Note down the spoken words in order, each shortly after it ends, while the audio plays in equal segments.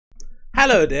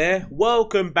Hello there,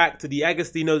 welcome back to the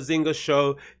Agostinho Zinga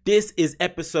show. This is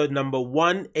episode number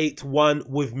 181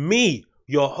 with me,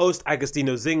 your host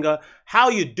Agostinho Zinga. How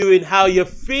you doing? How you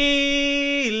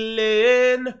feeling?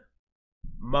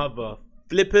 Mother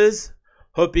flippers.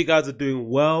 Hope you guys are doing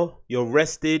well. You're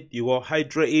rested, you're well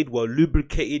hydrated, well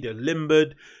lubricated, you're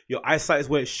limbered, your eyesight is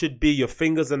where it should be, your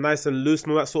fingers are nice and loose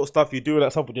and all that sort of stuff. You're doing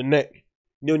that stuff with your neck.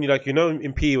 You know,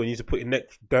 in PE when you used to put your neck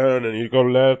down and you go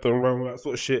left and right, that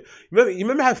sort of shit. You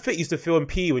remember how fit you used to feel in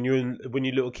PE when you're a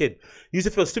little kid? You used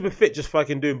to feel super fit just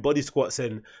fucking doing body squats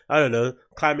and, I don't know,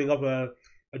 climbing up a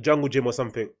jungle gym or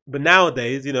something. But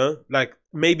nowadays, you know, like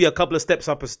maybe a couple of steps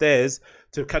up a stairs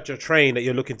to catch a train that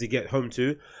you're looking to get home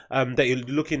to, that you're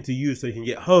looking to use so you can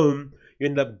get home, you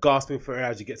end up gasping for air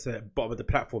as you get to the bottom of the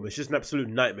platform. It's just an absolute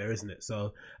nightmare, isn't it?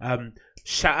 So,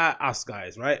 shout out us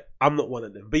guys, right? I'm not one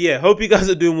of them. But yeah, hope you guys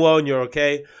are doing well and you're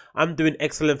okay. I'm doing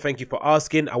excellent. Thank you for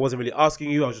asking. I wasn't really asking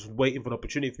you. I was just waiting for an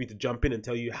opportunity for me to jump in and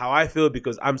tell you how I feel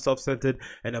because I'm self-centered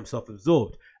and I'm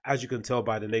self-absorbed. As you can tell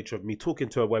by the nature of me talking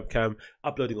to a webcam,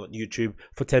 uploading on YouTube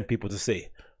for 10 people to see.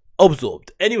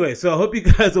 Absorbed. Anyway, so I hope you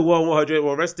guys are well hydrated,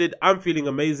 well rested. I'm feeling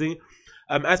amazing.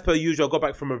 As per usual, I got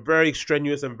back from a very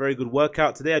strenuous and very good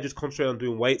workout. Today, I just concentrated on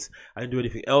doing weights. I didn't do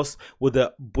anything else with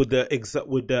the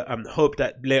hope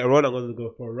that later on I'm going to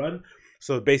go for a run.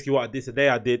 So basically, what I did today,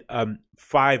 I did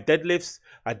 5 deadlifts,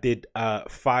 I did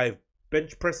 5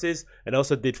 bench presses, and I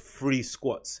also did 3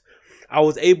 squats. I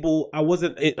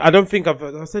don't think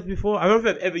I've said before, I don't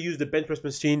think I've ever used a bench press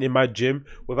machine in my gym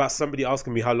without somebody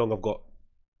asking me how long I've got.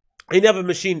 Any other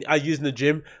machine I use in the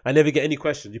gym, I never get any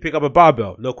questions. You pick up a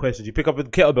barbell, no questions. You pick up a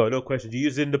kettlebell, no questions. You're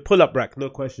using the pull-up rack, no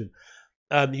question.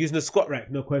 Using the squat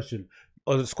rack, no question.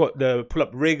 Or the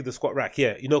pull-up rig, the squat rack,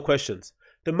 yeah, no questions.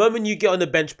 The moment you get on the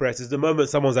bench press is the moment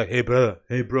someone's like, hey bro,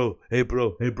 hey bro, hey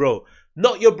bro, hey bro.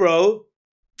 Not your bro.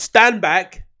 Stand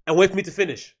back and wait for me to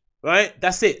finish, right?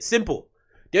 That's it, simple.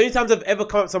 The only times I've ever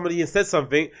come up to somebody and said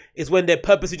something is when they're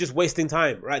purposely just wasting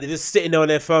time, right? They're just sitting there on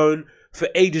their phone for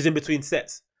ages in between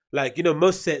sets. Like, you know,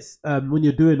 most sets, when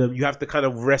you're doing them, you have to kind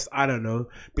of rest, I don't know,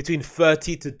 between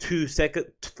 30 to 2 seconds,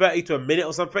 30 to a minute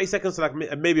or something, 30 seconds to like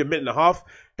maybe a minute and a half.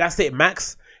 That's it,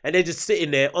 max. And they're just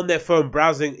sitting there on their phone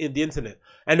browsing in the internet.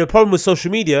 And the problem with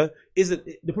social media is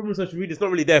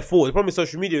not really their fault. The problem with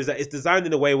social media is that it's designed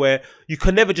in a way where you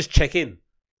can never just check in.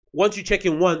 Once you check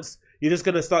in once, you're just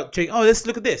going to start checking, oh, let's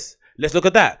look at this. Let's look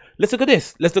at that. Let's look at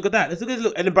this. Let's look at that. Let's look at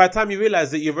this. And then by the time you realize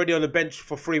that you're already on the bench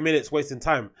for 3 minutes wasting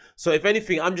time. So if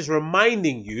anything, I'm just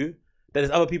reminding you that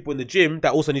there's other people in the gym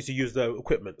that also need to use the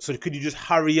equipment. So could you just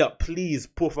hurry up, please,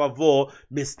 por favor,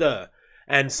 mister?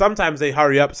 And sometimes they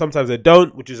hurry up, sometimes they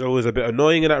don't, which is always a bit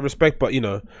annoying in that respect. But, you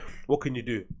know, what can you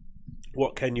do?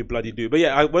 What can you bloody do? But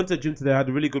yeah, I went to the gym today. I had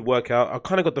a really good workout. I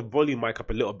kind of got the volume mic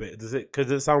up a little bit. Does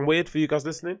it sound weird for you guys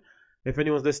listening? If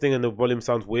anyone's listening and the volume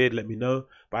sounds weird, let me know.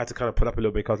 But I had to kind of put up a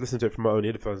little bit because I was listening to it from my own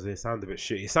headphones and it sounded a bit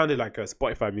shitty. It sounded like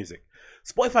Spotify music.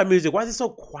 Spotify music, why is it so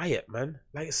quiet, man?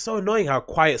 Like, it's so annoying how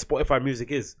quiet Spotify music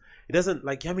is. It doesn't,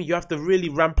 like, I mean, you have to really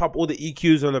ramp up all the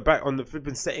EQs on the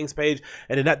flipping settings page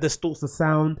and then that distorts the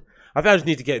sound. I think I just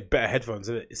need to get better headphones,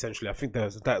 essentially. I think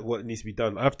that's what needs to be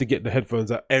done. I have to get the headphones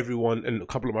that everyone and a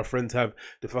couple of my friends have,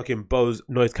 the fucking Bose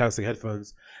noise cancelling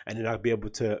headphones, and then I'll be able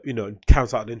to, you know,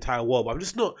 cancel out the entire world. But I'm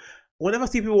just not. Whenever I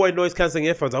see people wearing noise cancelling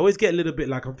earphones, I always get a little bit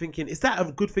like, I'm thinking, is that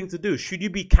a good thing to do? Should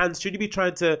you be trying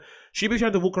to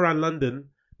walk around London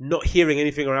not hearing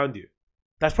anything around you?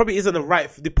 That probably isn't the right.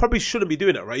 You probably shouldn't be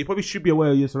doing that, right? You probably should be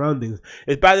aware of your surroundings.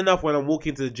 It's bad enough when I'm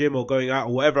walking to the gym or going out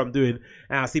or whatever I'm doing,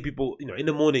 and I see people, you know, in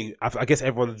the morning. I guess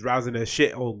everyone's rousing their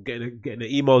shit or getting their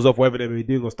emails off, whatever they may be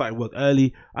doing, or starting work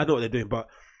early. I know what they're doing, but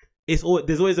there's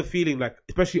always a feeling like,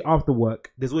 especially after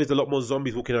work, there's always a lot more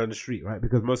zombies walking around the street, right?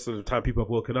 Because most of the time people have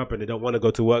woken up and they don't want to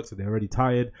go to work, so they're already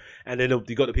tired. And then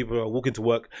you got the people who are walking to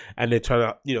work and they're trying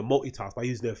to, you know, multitask by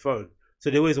using their phone. So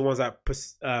they're always the ones that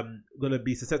going to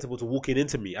be susceptible to walking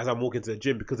into me as I'm walking to the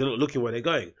gym because they're not looking where they're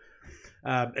going.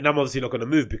 And I'm obviously not going to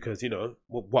move because, you know,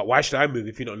 why should I move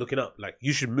if you're not looking up? Like,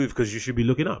 you should move because you should be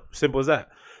looking up. Simple as that.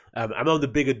 I'm not the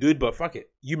bigger dude, but fuck it.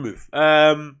 You move.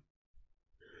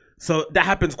 So that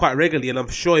happens quite regularly, and I'm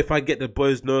sure if I get the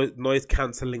Bose noise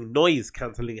cancelling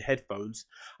headphones,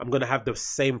 I'm gonna have the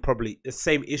same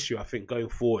issue, I think, going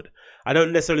forward. I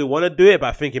don't necessarily want to do it, but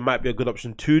I think it might be a good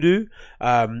option to do.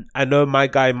 I know my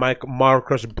guy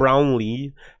Marcus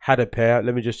Brownlee had a pair.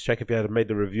 Let me just check if he had made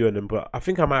the review on them, but I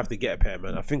think I might have to get a pair,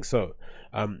 man. I think so.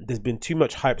 There's been too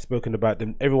much hype spoken about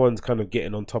them. Everyone's kind of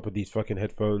getting on top of these fucking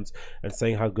headphones and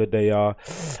saying how good they are.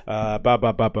 Let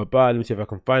me see if I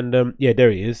can find them. Yeah,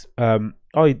 there he is.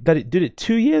 Oh, he did it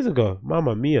 2 years ago.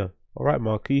 Mamma mia. All right,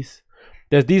 Marquise.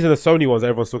 These are the Sony ones that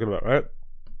everyone's talking about, right?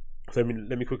 So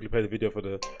let me quickly play the video for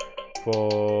the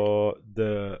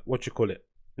what you call it.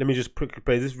 Let me just quickly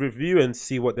play this review and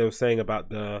see what they were saying about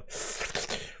the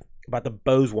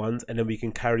Bose ones, and then we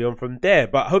can carry on from there.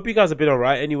 But I hope you guys have been all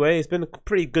right anyway. It's been a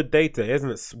pretty good day today, isn't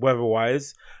it,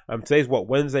 weather-wise? Today's what,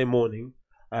 Wednesday morning.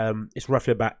 It's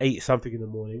roughly about 8 something in the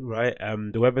morning, right?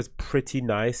 The weather's pretty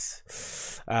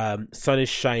nice. Sun is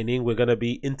shining. We're gonna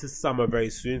be into summer very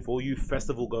soon. For all you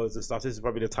festival goers and stuff, this is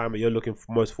probably the time that you're looking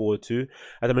most forward to.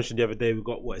 As I mentioned the other day, we've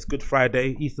got it's Good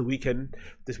Friday, Easter weekend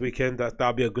this weekend.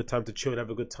 That'll be a good time to chill and have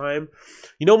a good time.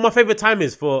 You know what my favorite time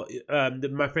is for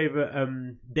my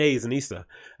favorite day is in Easter,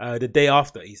 the day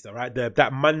after Easter, right?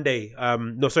 That Monday,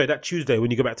 that Tuesday when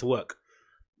you go back to work.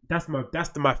 That's my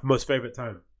most favorite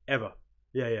time ever.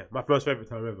 Yeah, my most favorite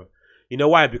time ever. You know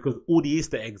why? Because all the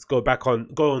Easter eggs go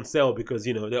on sale, because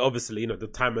they're obviously the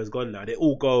timer has gone now. They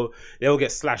all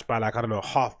get slashed by like, I don't know,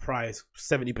 half price,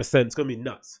 70%. It's gonna be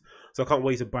nuts. So I can't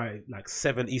wait to buy like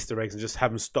 7 Easter eggs and just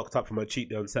have them stocked up for my cheat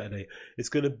day on Saturday. It's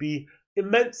gonna be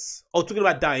immense. Oh, talking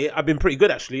about diet, I've been pretty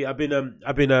good actually. I've been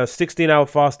 16-hour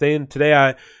fasting. Today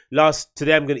I'm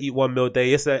gonna eat 1 meal a day.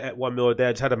 Yesterday I ate 1 meal a day.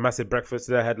 I just had a massive breakfast.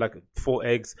 Today I had like 4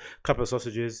 eggs, a couple of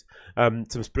sausages,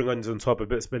 some spring onions on top, a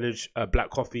bit of spinach,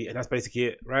 black coffee, and that's basically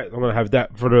it, right? I'm gonna have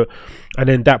that and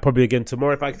then that probably again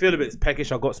tomorrow. If I feel a bit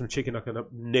peckish, I've got some chicken I can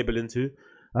nibble into.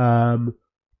 I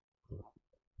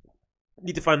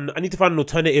need to find an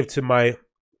alternative to my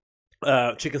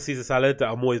chicken Caesar salad that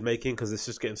I'm always making, because it's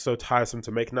just getting so tiresome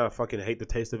to make now. I fucking hate the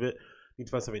taste of it. Need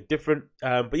to find something different.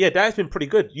 But yeah, that's been pretty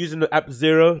good. Using the app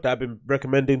Zero that I've been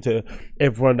recommending to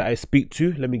everyone that I speak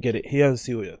to. Let me get it here and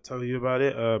see what I'll tell you about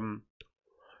it.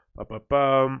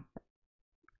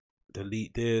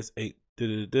 Delete this. There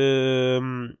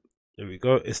we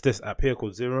go. It's this app here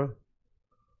called Zero.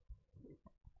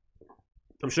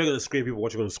 I'm showing on the screen, people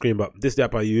watching on the screen, but this is the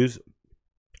app I use.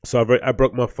 So I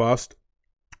broke my fast.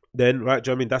 Then, right,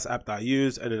 do you know what I mean? That's the app that I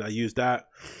use, and then I use that,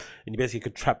 and you basically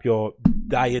could trap your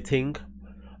dieting.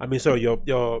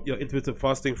 Your intermittent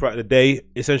fasting throughout the day.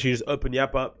 Essentially, you just open the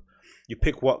app up, you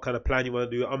pick what kind of plan you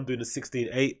want to do. I'm doing the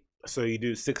 16-8, so you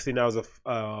do 16 hours of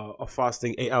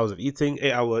fasting, 8 hours of eating,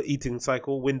 8-hour eating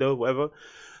cycle window, whatever.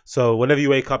 So whenever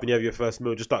you wake up and you have your first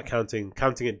meal, just start counting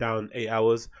it down 8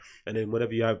 hours, and then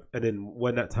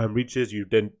when that time reaches, you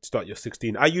then start your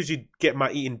 16. I usually get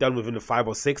my eating done within the 5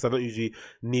 or 6. I don't usually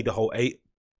need the whole 8,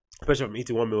 especially if I'm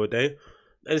eating 1 meal a day.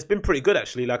 And it's been pretty good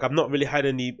actually. Like, I've not really had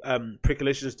any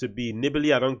precautions to be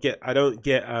nibbly. I don't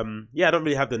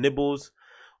really have the nibbles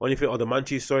or anything, or the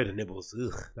munchies. Sorry, the nibbles.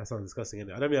 Ugh, that sounds disgusting. I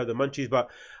don't really have the munchies, but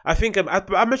I think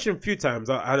I mentioned a few times.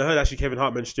 I heard actually Kevin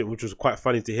Hart mentioned it, which was quite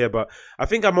funny to hear. But I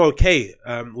think I'm okay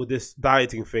with this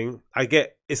dieting thing.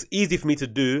 It's easy for me to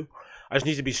do. I just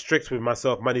need to be strict with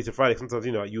myself Monday to Friday. Sometimes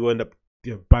you end up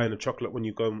buying a chocolate when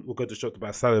you go to the shop to buy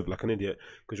a salad like an idiot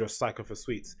because you're a psycho for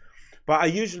sweets. But I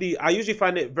usually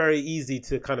find it very easy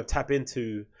to kind of tap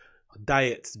into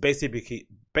diets, basically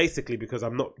because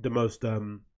I'm not the most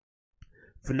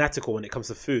fanatical when it comes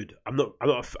to food. I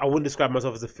wouldn't describe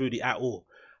myself as a foodie at all.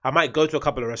 I might go to a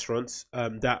couple of restaurants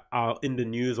that are in the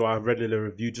news or I've read in a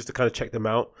review just to kind of check them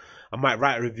out. I might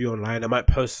write a review online. I might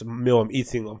post a meal I'm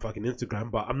eating on fucking Instagram,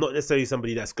 but I'm not necessarily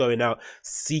somebody that's going out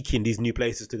seeking these new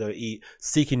places to go eat,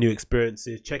 seeking new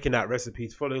experiences, checking out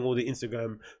recipes, following all the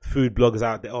Instagram food bloggers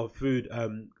out there or food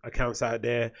accounts out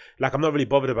there. Like, I'm not really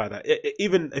bothered about that.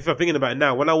 Even if I'm thinking about it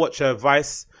now, when I watch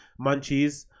Vice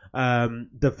Munchies, my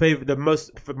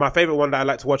favorite one that I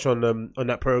like to watch on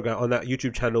that program, on that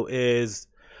YouTube channel, is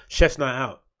Chef's Night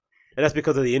Out. And that's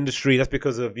because of the industry. That's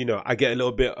because of, I get a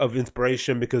little bit of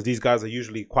inspiration because these guys are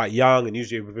usually quite young and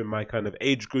usually within my kind of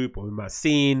age group or in my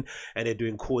scene, and they're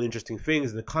doing cool, interesting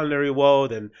things in the culinary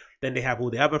world. And then they have all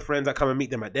the other friends that come and meet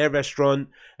them at their restaurant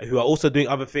and who are also doing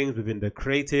other things within the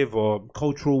creative or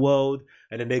cultural world.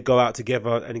 And then they go out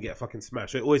together and get fucking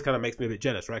smashed. So it always kind of makes me a bit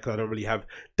jealous, right? Because I don't really have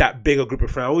that big a group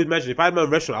of friends. I always imagine if I had my own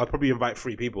restaurant, I'd probably invite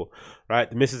 3 people, right?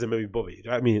 The missus and maybe Bobby. You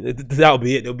know what I mean? That'll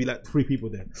be it. There'll be like 3 people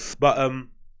there. But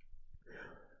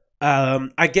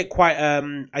I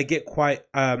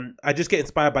just get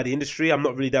inspired by the industry. I'm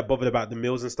not really that bothered about the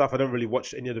meals and stuff. I don't really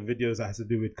watch any of the videos that has to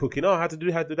do with cooking. Oh, how to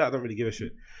do that. I don't really give a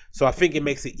shit. So I think it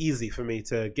makes it easy for me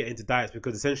to get into diets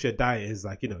because essentially a diet is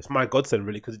like, it's my godsend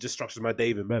really, because it just structures my day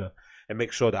even better and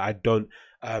makes sure that I don't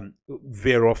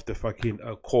veer off the fucking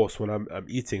course when I'm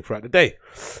eating throughout the day.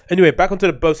 Anyway, back onto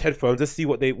the Bose headphones. Let's see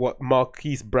what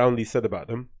Marquise Brownlee said about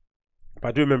them. But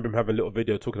I do remember him having a little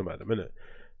video talking about them, innit?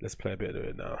 Let's play a bit of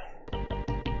it now.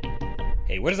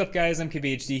 Hey, what is up, guys? I'm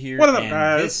KBHD here. What is up,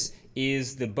 guys? This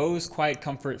is the Bose Quiet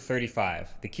Comfort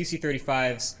 35, the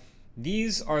QC35s.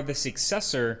 These are the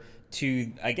successor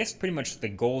to, I guess, pretty much the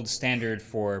gold standard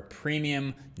for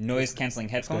premium noise-canceling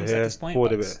headphones at this point.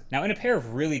 Now, in a pair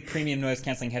of really premium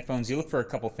noise-canceling headphones, you look for a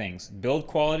couple things: build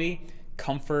quality,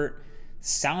 comfort,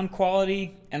 sound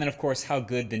quality, and then of course how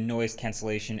good the noise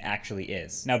cancellation actually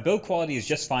is. Now, build quality is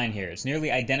just fine here. It's nearly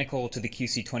identical to the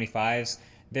QC25s.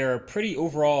 They're a pretty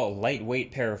overall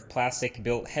lightweight pair of plastic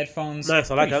built headphones. Nice,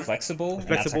 I like them. Flexible, and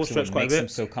that's actually what makes them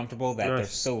so comfortable, that they're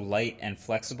so light and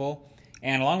flexible.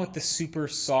 And along with the super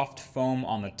soft foam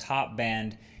on the top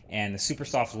band and the super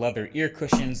soft leather ear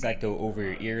cushions that go over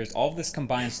your ears, all of this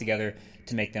combines together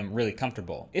to make them really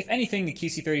comfortable. If anything, the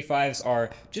QC35s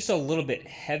are just a little bit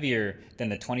heavier than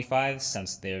the 25s,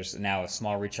 since there's now a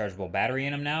small rechargeable battery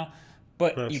in them now,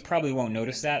 but you probably won't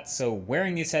notice that. So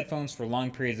wearing these headphones for long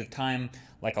periods of time,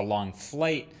 like a long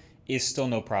flight, is still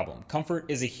no problem. Comfort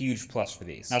is a huge plus for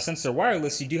these. Now, since they're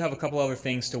wireless, you do have a couple other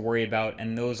things to worry about,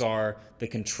 and those are the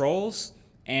controls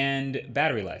and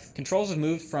battery life. Controls have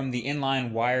moved from the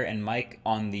inline wire and mic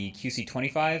on the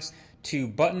QC25s to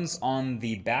buttons on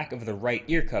the back of the right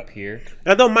ear cup here.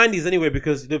 I don't mind these anyway,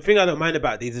 because the thing I don't mind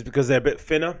about these is because they're a bit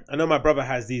thinner. I know my brother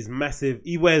has these massive,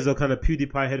 he wears those kind of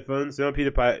PewDiePie headphones. You know,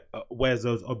 PewDiePie wears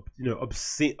those,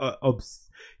 obscene,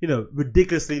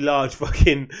 ridiculously large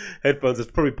fucking headphones.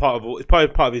 It's probably part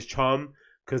of his charm.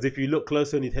 Because if you look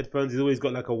closer on his headphones, he's always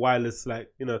got like a wireless,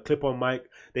 clip-on mic.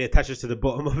 They attach it to the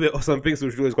bottom of it or something, so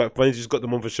it's always quite funny. He's just got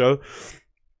them on for show.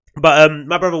 But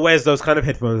my brother wears those kind of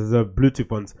headphones, the Bluetooth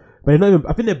ones. But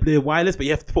I think they're wireless, but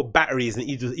you have to put batteries in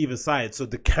either side, so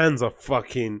the cans are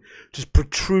fucking just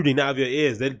protruding out of your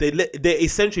ears. They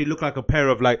essentially look like a pair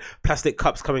of like plastic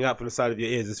cups coming out from the side of your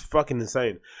ears. It's fucking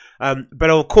insane. But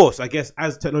of course, I guess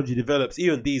as technology develops,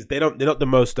 even these they're not the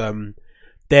most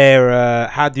they're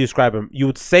how do you describe them? You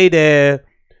could say they're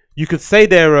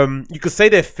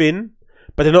thin,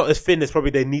 but they're not as thin as probably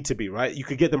they need to be, right? You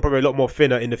could get them probably a lot more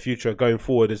thinner in the future going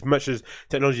forward. As much as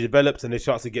technology develops and they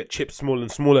start to get chips smaller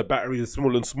and smaller, batteries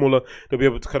smaller and smaller, they'll be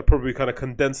able to probably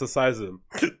condense the size of them.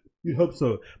 You hope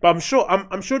so. But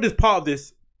I'm sure there's part of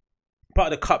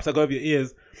the cups that go over your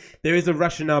ears, there is a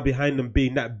rationale behind them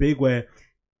being that big, where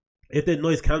if they're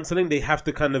noise cancelling, they have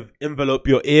to kind of envelope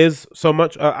your ears so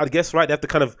much, I guess, right? They have to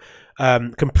kind of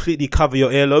completely cover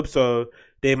your earlobe, so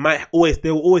they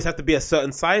will always have to be a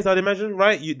certain size, I'd imagine,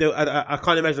 right? I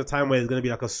can't imagine a time where there's going to be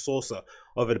like a saucer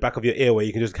over the back of your ear where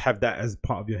you can just have that as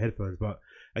part of your headphones. But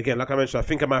again, like I mentioned, I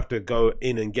think I might have to go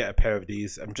in and get a pair of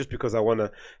these, just because I want to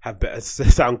have better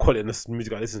sound quality in the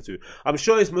music I listen to. I'm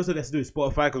sure it's most of it has to do with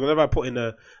Spotify, because whenever I put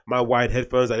in my wide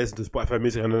headphones, I listen to Spotify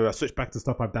music, and then I switch back to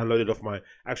stuff I've downloaded off my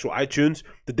actual iTunes.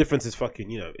 The difference is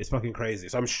it's fucking crazy.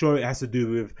 So I'm sure it has to do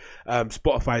with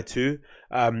Spotify too.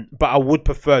 But I would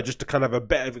prefer just to kind of have a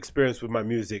better experience with my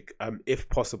music, if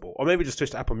possible, or maybe just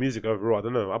switch to Apple Music overall. I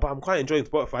don't know. But I'm quite enjoying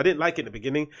Spotify. I didn't like it in the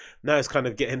beginning. Now it's kind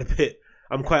of getting a bit.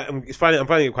 I'm finding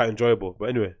it quite enjoyable. But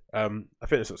anyway, I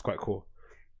think this looks quite cool.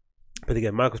 But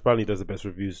again, Marcus Brownlee does the best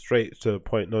reviews, straight to the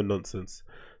point, no nonsense.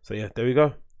 So yeah, there we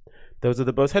go. Those are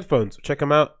the Bose headphones. Check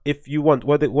them out if you want.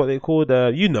 What they called?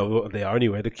 You know what they are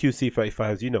anyway. The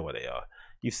QC35s. You know what they are.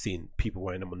 You've seen people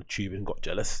wearing them on the tube and got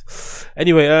jealous.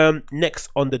 Anyway, next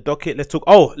on the docket, let's talk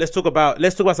about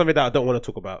something that I don't want to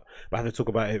talk about, but I have to talk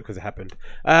about it because it happened.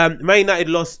 Man United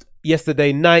lost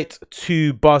yesterday night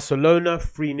to Barcelona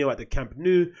 3-0 at the Camp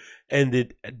Nou, and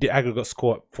the aggregate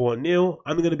score at 4-0.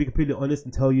 I'm going to be completely honest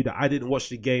and tell you that I didn't watch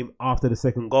the game after the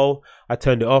second goal. I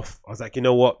turned it off. I was like, you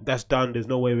know what? That's done. There's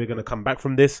no way we're going to come back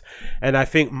from this. And I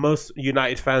think most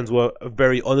United fans were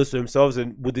very honest to themselves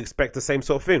and would expect the same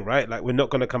sort of thing, right? Like, we're not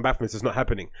going to come back from this. It's not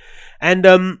happening.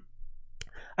 And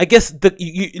I guess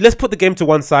let's put the game to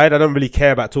one side. I don't really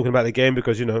care about talking about the game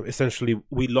because, essentially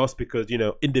we lost because,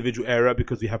 individual error,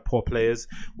 because we have poor players.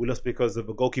 We lost because of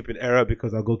a goalkeeping error,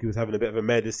 because our goalkeeper was having a bit of a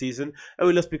mare this season. And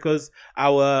we lost because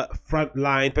our front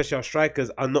line, especially our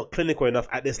strikers, are not clinical enough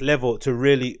at this level to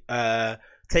really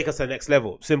take us to the next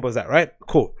level. Simple as that, right?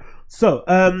 Cool. So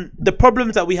the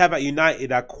problems that we have at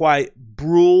United are quite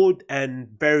broad and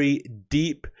very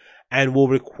deep, and will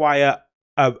require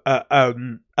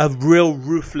a real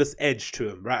ruthless edge to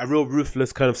him, right? A real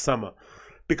ruthless kind of summer.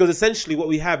 Because essentially what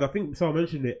we have, I think someone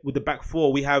mentioned it, with the back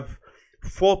four, we have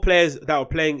 4 players that are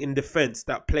playing in defense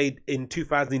that played in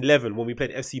 2011 when we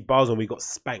played FC Basel and we got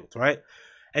spanked, right?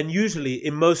 And usually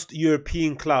in most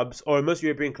European clubs,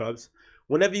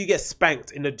 whenever you get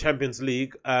spanked in the Champions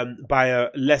League by a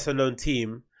lesser known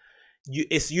team,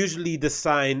 it's usually the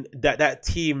sign that that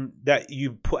team that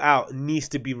you put out needs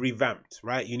to be revamped,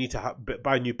 right? You need to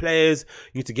buy new players.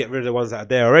 You need to get rid of the ones that are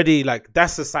there already. Like,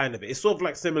 that's the sign of it. It's sort of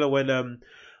like similar when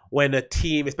when a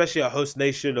team, especially a host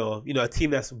nation or, you know, a team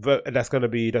that's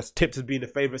tipped as being the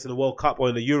favourites in the World Cup or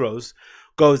in the Euros,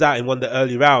 goes out in one of the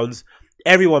early rounds,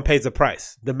 everyone pays the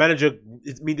price. The manager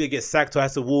immediately gets sacked or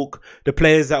has to walk. The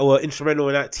players that were instrumental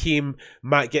in that team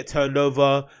might get turned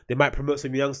over. They might promote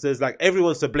some youngsters. Like,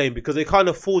 everyone's to blame because they can't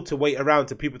afford to wait around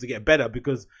to people to get better,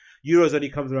 because Euros only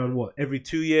comes around, what, every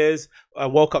 2 years?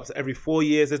 World Cups every 4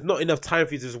 years. There's not enough time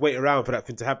for you to just wait around for that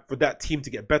thing to happen, for that team to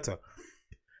get better.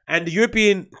 And the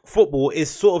European football is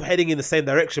sort of heading in the same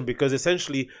direction, because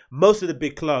essentially most of the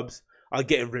big clubs are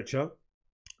getting richer.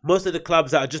 Most of the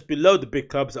clubs that are just below the big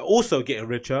clubs are also getting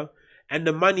richer. And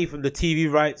the money from the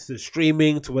TV rights to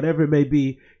streaming to whatever it may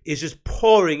be is just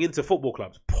pouring into football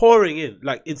clubs. Pouring in,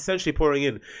 like essentially pouring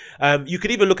in. You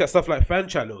could even look at stuff like fan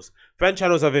channels. Fan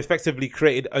channels have effectively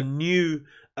created a new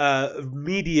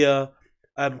media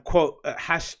quote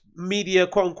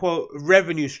unquote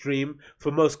revenue stream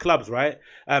for most clubs, right?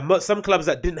 Some clubs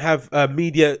that didn't have a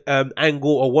media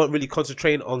angle or weren't really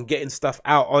concentrating on getting stuff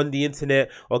out on the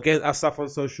internet or getting our stuff on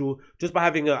social, just by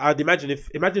having I'd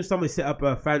imagine somebody set up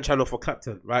a fan channel for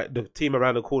Clapton, right, the team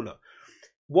around the corner.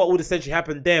 What would essentially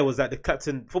happen there was that the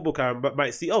Clapton football camera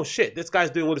might see, oh shit, this guy's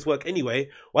doing all this work anyway.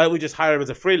 Why don't we just hire him as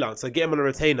a freelancer, get him on a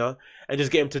retainer, and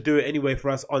just get him to do it anyway for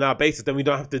us on our basis? Then we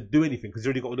don't have to do anything because he's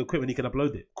already got all the equipment, he can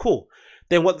upload it. Cool.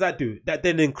 Then what does that do? That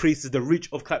then increases the reach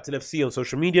of Clapton FC on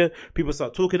social media. People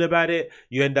start talking about it.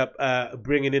 You end up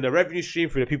bringing in a revenue stream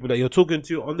for the people that you're talking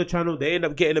to on the channel. They end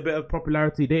up getting a bit of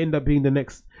popularity. They end up being the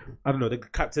next, I don't know, the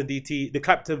Clapton DT, the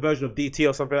Clapton version of DT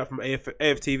or something like that from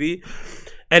AFTV.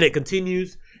 And it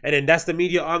continues. And then that's the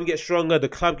media arm gets stronger. The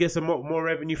club gets some more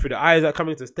revenue for the eyes that are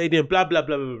coming to the stadium. Blah, blah,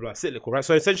 blah, blah, blah. Cyclical, right?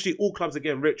 So essentially all clubs are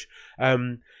getting rich.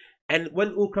 And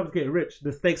when all clubs get rich,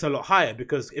 the stakes are a lot higher,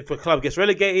 because if a club gets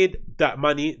relegated, that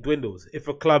money dwindles. If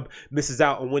a club misses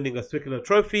out on winning a particular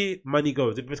trophy, money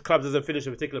goes. If a club doesn't finish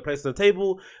a particular place on the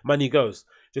table, money goes.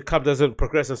 If the club doesn't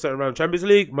progress in a certain round of Champions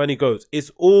League, money goes.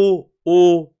 It's all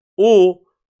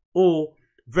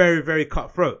very, very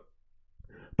cutthroat.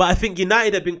 But I think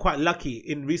United have been quite lucky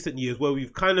in recent years, where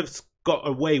we've kind of got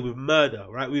away with murder,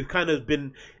 right? We've kind of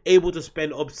been able to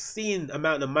spend obscene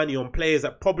amount of money on players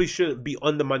that probably shouldn't be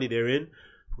on the money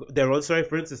they're on. Sorry,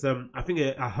 for instance, I think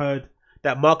I heard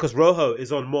that Marcus Rojo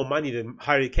is on more money than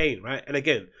Harry Kane, right? And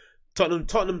again,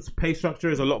 Tottenham's pay structure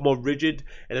is a lot more rigid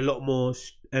and a lot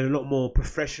more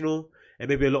professional, and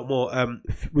maybe a lot more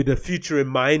with the future in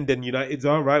mind than United's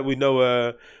are, right? We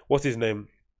know what's his name.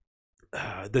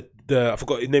 I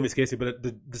forgot his name, escapes me,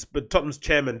 but Tottenham's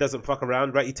chairman doesn't fuck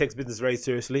around, right? He takes business very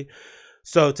seriously.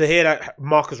 So to hear that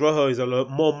Marcus Rojo is a lot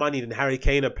more money than Harry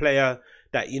Kane, a player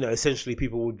that, you know, essentially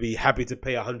people would be happy to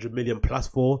pay 100 million plus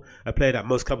for, a player that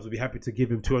most clubs would be happy to give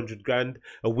him 200 grand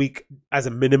a week as a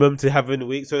minimum to have in a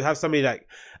week. So to have somebody like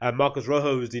Marcus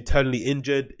Rojo, who's eternally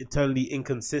injured, eternally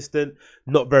inconsistent,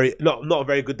 not a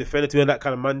very good defender, to earn that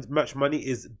kind of much money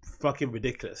is fucking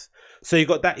ridiculous. So you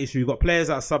got that issue. You got players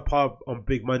that are subpar on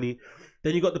big money.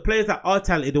 Then you got the players that are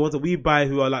talented, the ones that we buy,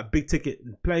 who are like big ticket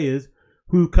players,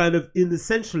 who kind of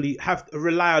essentially have to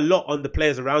rely a lot on the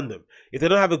players around them. If they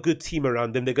don't have a good team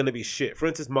around them, they're going to be shit. For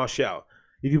instance, Martial.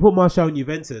 If you put Martial in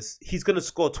Juventus, he's going to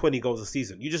score 20 goals a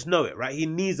season. You just know it, right? He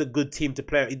needs a good team to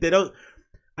play.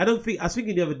 I was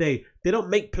thinking the other day, they don't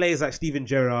make players like Steven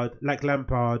Gerrard, like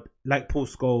Lampard, like Paul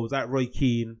Scholes, like Roy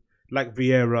Keane, like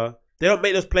Vieira. They don't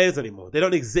make those players anymore. They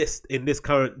don't exist in this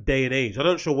current day and age. I'm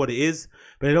not sure what it is,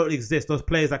 but they don't exist. Those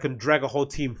players that can drag a whole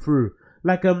team through.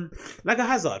 Like a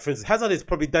Hazard, for instance. Hazard has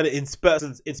probably done it in spurts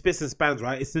and spans,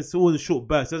 right? It's all in short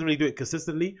bursts. Doesn't really do it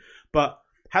consistently. But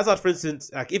Hazard, for instance,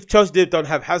 like if Chelsea don't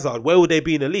have Hazard, where would they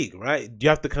be in the league, right? You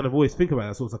have to kind of always think about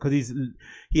that sort of stuff, because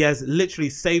he has literally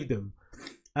saved them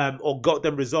or got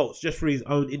them results just for his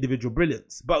own individual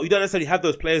brilliance. But we don't necessarily have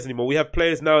those players anymore. We have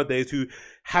players nowadays who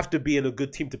have to be in a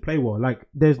good team to play well. Like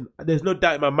there's no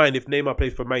doubt in my mind, if Neymar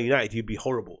plays for Man United, he'd be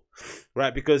horrible,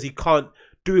 right? Because he can't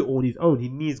do it on his own. He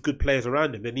needs good players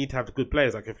around him. They need to have good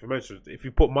players. Like if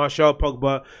you put Martial,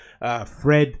 Pogba,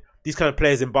 Fred, these kind of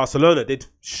players in Barcelona, they'd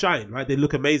shine, right? They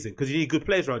look amazing, because you need good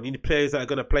players around. You need players that are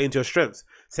going to play into your strengths.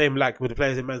 Same like with the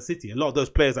players in Man City. A lot of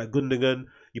those players like Gundogan,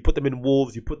 you put them in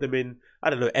Wolves, you put them in, I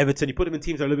don't know, Everton, you put them in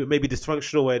teams that are a little bit maybe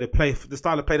dysfunctional, where the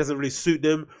style of play doesn't really suit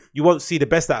them. You won't see the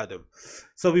best out of them.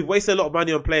 So we've wasted a lot of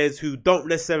money on players who don't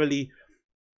necessarily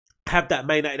have that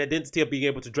Man United identity of being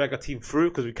able to drag a team through,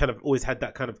 because we kind of always had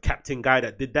that kind of captain guy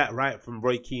that did that, right? From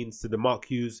Roy Keane to the Mark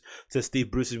Hughes to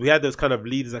Steve Bruce's. We had those kind of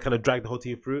leaders that kind of dragged the whole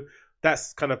team through.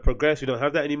 That's kind of progressed. We don't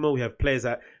have that anymore. We have players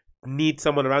that need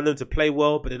someone around them to play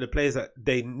well, but then the players that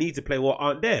they need to play well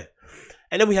aren't there.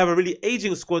 And then we have a really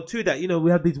aging squad too that, you know,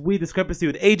 we have these weird discrepancy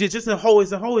with age. It's a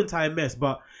whole entire mess.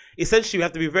 But essentially we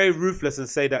have to be very ruthless and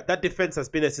say that that defense has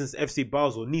been there since FC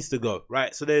Basel needs to go,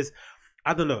 right? So there's,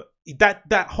 I don't know,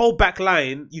 that whole back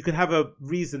line, you could have a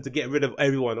reason to get rid of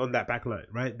everyone on that back line,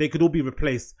 right? They could all be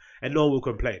replaced and no one will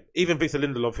complain. Even Victor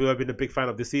Lindelof, who I've been a big fan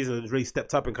of this season, has really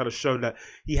stepped up and kind of shown that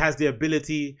he has the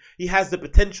ability, he has the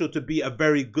potential to be a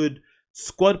very good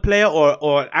squad player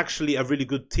or actually a really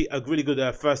good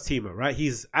first teamer, right?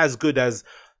 He's as good as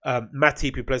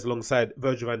Matip, who plays alongside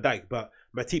Virgil van Dijk, but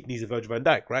Matip needs a Virgil van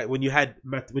Dijk, right? When you had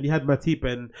Matip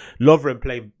and Lovren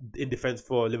playing in defense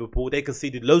for Liverpool, they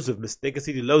conceded loads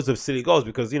of silly goals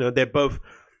because, you know, they're both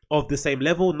of the same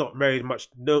level, not very much.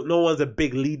 No one's a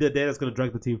big leader there that's going to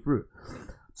drag the team through.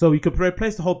 So you could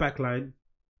replace the whole back line.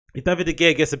 If David De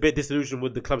Gea gets a bit disillusioned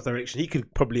with the club's direction, he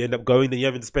could probably end up going. Then you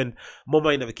having to spend more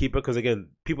money on the keeper because, again,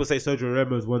 people say Sergio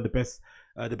Ramos is one of the best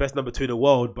number 2 in the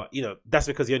world, but, you know, that's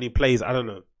because he only plays, I don't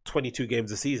know, 22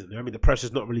 games a season. I mean, the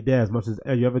pressure's not really there as much as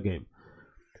every other game.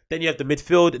 Then you have the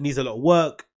midfield. It needs a lot of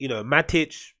work. You know,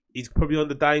 Matic, he's probably on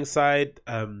the dying side.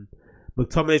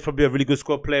 McTominay is probably a really good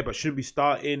squad player, but shouldn't be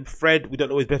starting. Fred, we don't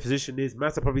know what his best position is.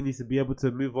 Massa probably needs to be able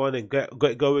to move on and get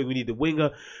going. We need the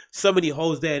winger. So many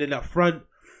holes there. And then up front,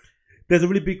 there's a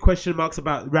really big question marks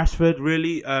about Rashford,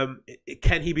 really.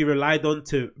 Can he be relied on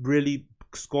to really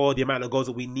score the amount of goals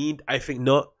that we need? I think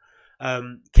not.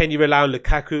 Can you rely on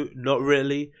Lukaku? Not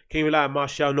really. Can you rely on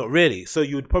Martial? Not really. So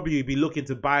you would probably be looking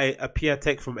to buy a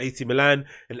Piatek from AC Milan,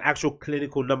 an actual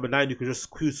clinical number 9 who just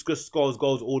scores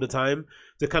goals all the time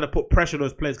to kind of put pressure on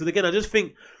those players. Because again, I just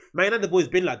think Man United boys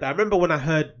been like that. I remember when I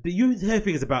heard, you hear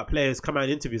things about players come out in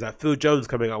interviews, like Phil Jones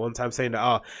coming out one time saying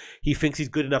that, he thinks he's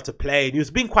good enough to play. And he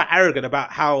was being quite arrogant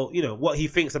about how, you know, what he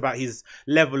thinks about his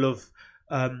level of,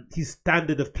 his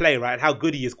standard of play, right? How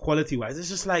good he is quality-wise. It's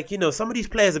just like, you know, some of these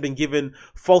players have been given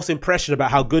false impression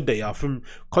about how good they are from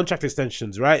contract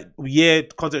extensions, right?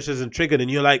 Contract extensions triggered,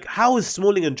 and you're like, how is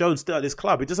Smalling and Jones still at this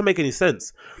club? It doesn't make any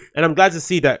sense. And I'm glad to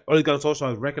see that Ole Gunnar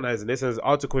Solskjaer is recognizing this. There's an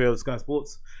article here on Sky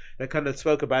Sports that kind of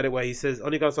spoke about it, where he says,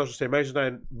 Ole Gunnar Solskjaer said, Manchester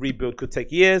United rebuild could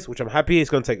take years, which I'm happy. It's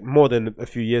going to take more than a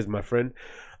few years, my friend.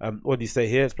 What do you say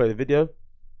here? Let's play the video.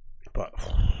 But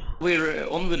we're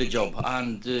on with the job,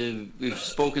 and we've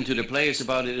spoken to the players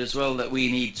about it as well, that we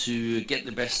need to get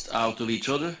the best out of each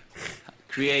other,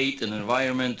 create an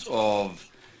environment of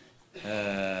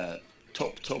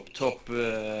top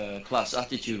class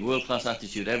attitude, world class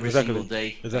attitude every single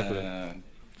day. Exactly.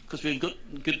 Because we've got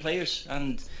good players,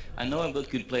 and I know I've got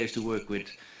good players to work with.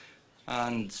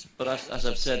 But as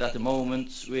I've said, at the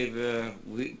moment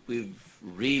we've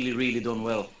really done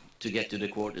well to get to the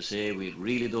quarters here. We've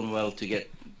really done well to get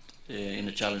in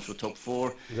the challenge for top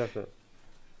 4. Exactly.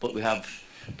 But we have,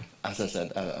 as I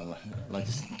said, I like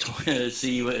to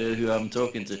see who I'm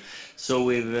talking to. So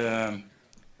we've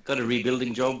got a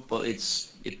rebuilding job, but it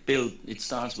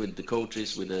starts with the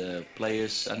coaches, with the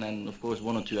players, and then of course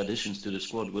 1 or 2 additions to the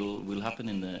squad will happen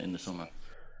in the summer.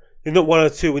 Not 1 or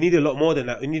 2. We need a lot more than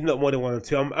that. We need a lot more than 1 or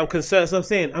 2. I'm concerned. So I'm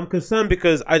saying I'm concerned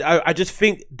because I just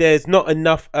think there's not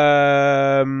enough.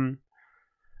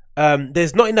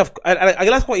 There's not enough. I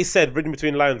like what he said, reading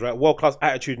between lines, right? World class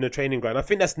attitude in the training ground. I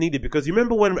think that's needed because you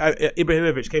remember when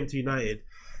Ibrahimovic came to United,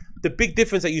 the big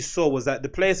difference that you saw was that the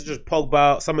players such as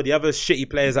Pogba, some of the other shitty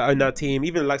players that own that team,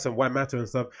 even like some Juan Mata and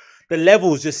stuff, the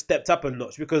levels just stepped up a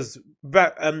notch because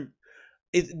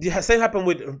the same happened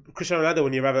with Cristiano Ronaldo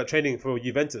when he arrived at training for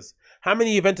Juventus. How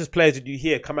many Juventus players did you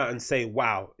hear come out and say,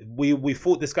 wow, we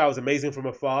thought this guy was amazing from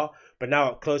afar, but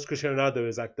now up close, Cristiano Ronaldo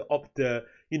is like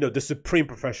the supreme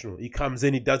professional. He comes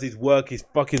in, he does his work, he's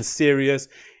fucking serious.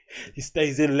 He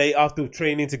stays in late after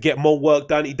training to get more work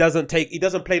done. He doesn't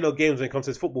play no games when it comes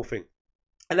to his football thing.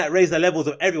 And that raised the levels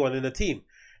of everyone in the team.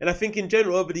 And I think in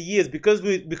general over the years, because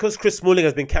Chris Smalling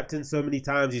has been captain so many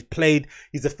times, he's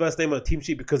the first name on the team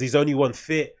sheet because he's only one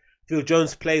fit. Phil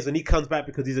Jones plays when he comes back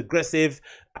because he's aggressive.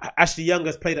 Ashley Young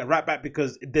has played at right back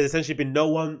because there's essentially been no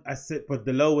one for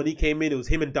Delo when he came in. It was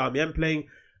him and Darmian playing,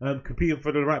 competing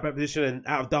for the right back position, and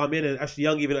out of Darmian and Ashley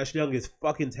Young, even Ashley Young is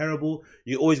fucking terrible.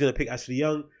 You're always going to pick Ashley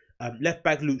Young. Left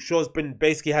back Luke Shaw's been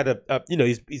basically had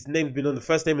his name's been on the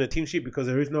first name in the team sheet because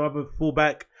there is no other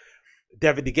fullback.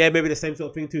 David De Gea, maybe the same sort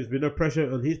of thing too. There's been no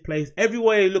pressure on his place.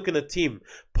 Everywhere you look in a team,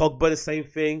 Pogba the same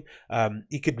thing.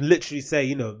 You could literally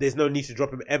say, there's no need to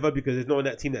drop him ever because there's no one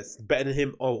on that team that's better than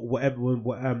him or whatever,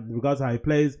 regardless of how he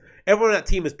plays. Everyone on that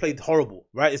team has played horrible,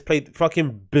 right? It's played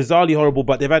fucking bizarrely horrible,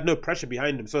 but they've had no pressure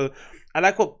behind them. So I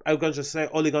like what Ole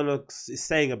Gunnar is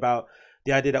saying about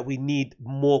the idea that we need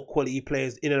more quality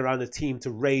players in and around the team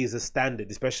to raise the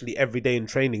standard, especially every day in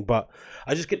training. But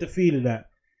I just get the feeling that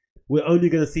we're only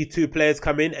going to see 2 players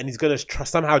come in, and he's going to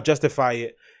somehow justify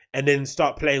it and then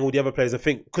start playing all the other players. I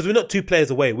think because we're not 2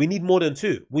 players away, we need more than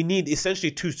 2. We need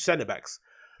essentially 2 centre backs.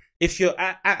 If you're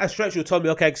at a stretch, you'll tell me,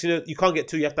 okay, you can't get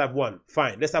 2, you have to have 1.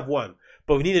 Fine, let's have 1.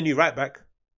 But we need a new right back.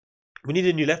 We need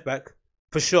a new left back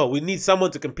for sure. We need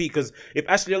someone to compete, because if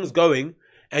Ashley Young's going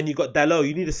and you got Dalot,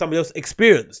 you need somebody else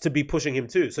experienced to be pushing him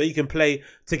too, so you can play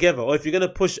together. Or if you're going to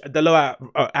push Dalot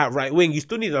out right wing, you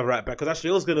still need another right back, because Ashley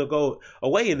Young's going to go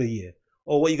away in a year.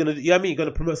 Or what you're going to do, you know what I mean? You're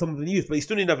going to promote some of the youth, but you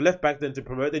still need another left back then to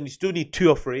promote. Then you still need 2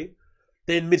 or 3.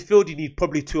 Then midfield, you need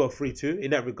probably 2 or 3 too,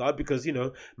 in that regard, because, you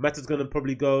know, Mata's going to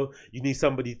probably go. You need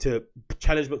somebody to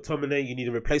challenge McTominay. You need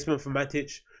a replacement for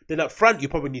Matic. Then up front, you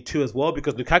probably need 2 as well,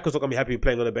 because Lukaku's not going to be happy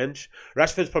playing on the bench.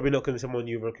 Rashford's probably not going to be someone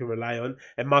you can rely on.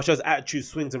 And Martial's attitude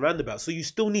swings and roundabouts. So you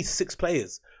still need 6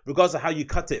 players, regardless of how you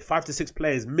cut it. 5 to 6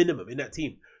 players minimum in that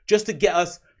team, just to get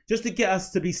us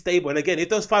to be stable. And again, if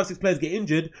those 5, 6 players get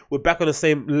injured, we're back on the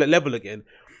same level again.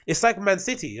 It's like Man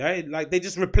City, right? Like, they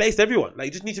just replaced everyone. Like,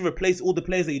 you just need to replace all the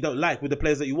players that you don't like with the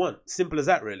players that you want. Simple as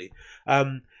that, really.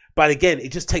 But again,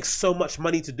 it just takes so much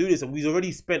money to do this, and we've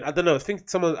already spent, I don't know, I think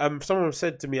someone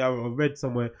said to me, I read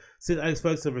somewhere, since Alex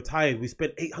Ferguson retired, we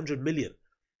spent 800 million.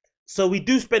 So we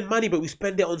do spend money, but we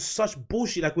spend it on such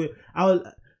bullshit. Like,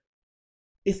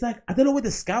 it's like, I don't know what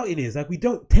the scouting is. Like, we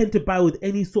don't tend to buy with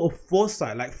any sort of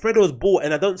foresight. Like, Fredo was bought,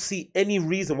 and I don't see any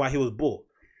reason why he was bought.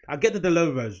 I get the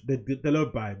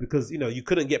Dalot buy, because, you know, you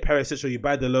couldn't get Perisic, or you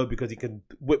buy Dalot because he can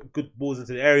whip good balls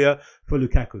into the area for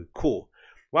Lukaku. Cool.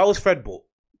 Why was Fred bought?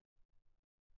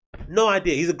 No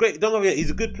idea. He's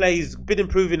a good player. He's been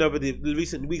improving over the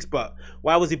recent weeks, but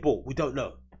why was he bought? We don't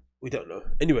know.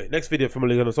 Anyway, next video from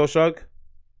Ole Gunnar Solskjaer.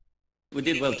 We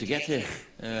did well to get here,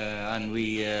 and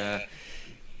we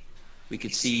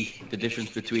could see the difference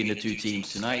between the 2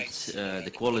 teams tonight.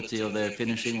 The quality of their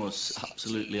finishing was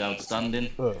absolutely outstanding,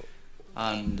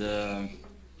 and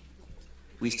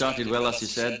we started well, as you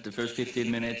said. The first 15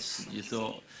 minutes, you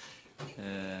thought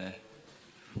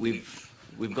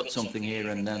we've got something here,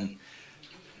 and then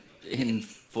in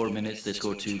 4 minutes they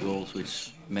scored 2 goals,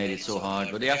 which made it so hard.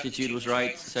 But the attitude was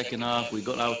right. Second half, we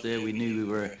got out there. We knew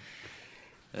we were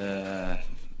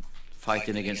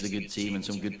fighting against a good team and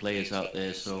some good players out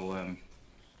there. So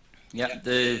yeah,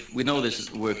 we know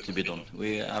there's work to be done.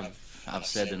 I've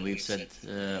said, and we've said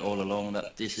all along,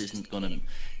 that this isn't going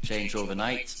to change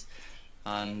overnight,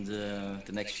 and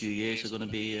the next few years are going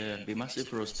to be massive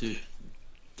for us to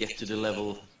get to the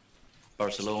level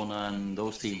Barcelona and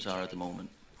those teams are at the moment.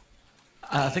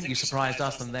 I think you surprised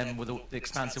us and them with the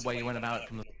expansive way you went about it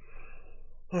from the...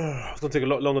 It's going to take a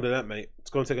lot longer than that, mate.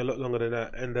 It's going to take a lot longer than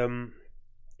that. And,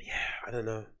 yeah, I don't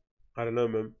know,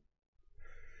 man.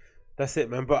 That's it,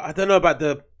 man. But I don't know about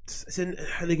the... And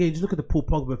again, just look at the Paul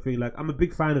Pogba thing. Like, I'm a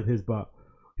big fan of his, but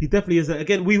he definitely isn't.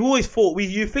 Again, we've always thought...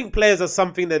 You think players are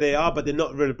something that they are, but they're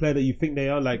not really the player that you think they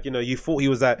are. Like, you know, you thought he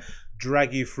was that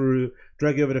drag you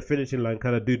over the finishing line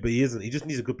kind of dude, but he isn't. He just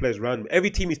needs a good players around him.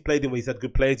 Every team he's played in where he's had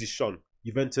good players, he's shone.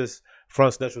 Juventus,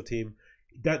 France national team.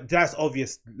 That's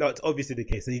obvious. That's obviously the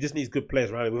case. And he just needs good players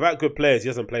around him. Without good players, he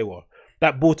doesn't play well.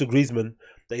 That ball to Griezmann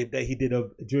that he did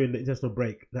during the international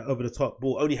break, that over the top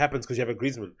ball, only happens because you have a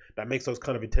Griezmann that makes those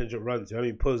kind of intelligent runs. You know what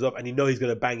I mean? Pulls up and you know he's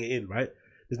going to bang it in, right?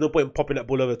 There's no point in popping that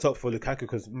ball over the top for Lukaku,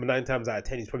 because 9 times out of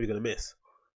 10 he's probably going to miss.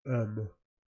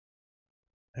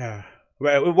 Yeah.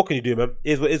 Right, what can you do, man?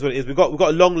 It is what it is. We've got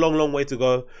a long way to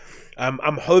go.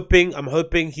 I'm hoping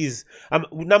he's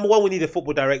number 1, we need a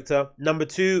football director. Number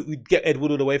 2, we get Ed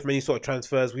Woodward away from any sort of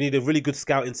transfers. We need a really good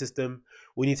scouting system.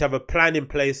 We need to have a plan in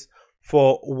place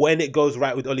for when it goes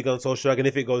right with Ole Gunnar Solskjaer, and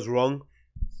if it goes wrong,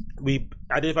 we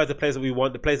identify the players that we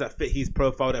want, the players that fit his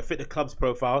profile, that fit the club's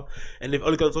profile. And if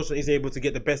Ole Gunnar Solskjaer is able to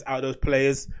get the best out of those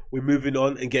players, we're moving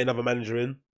on and get another manager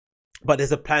in. But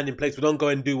there's a plan in place. We don't go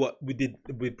and do what we did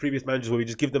with previous managers, where we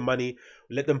just give them money,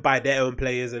 we let them buy their own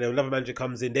players, and then another manager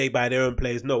comes in, they buy their own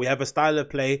players. No, we have a style of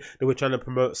play that we're trying to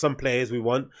promote. Some players we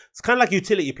want. It's kind of like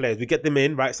utility players. We get them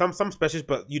in, right? Some specialists,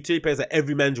 but utility players that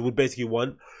every manager would basically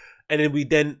want. And then we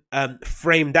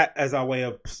frame that as our way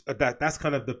of that. That's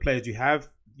kind of the players you have.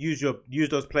 Use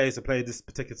those players to play this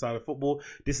particular style of football.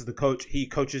 This is the coach. He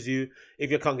coaches you. If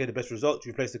you can't get the best results,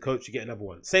 you replace the coach, you get another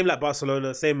one. Same like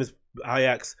Barcelona, same as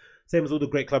Ajax, same as all the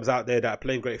great clubs out there that are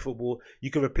playing great football.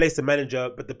 You can replace the manager,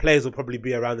 but the players will probably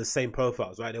be around the same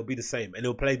profiles, right? They'll be the same, and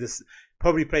they'll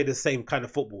probably play the same kind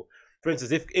of football. For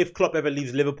instance, if Klopp ever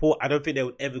leaves Liverpool, I don't think they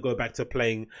would ever go back to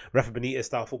playing Rafa Benitez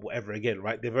style football ever again,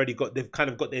 right? They've kind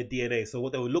of got their DNA. So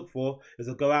what they would look for is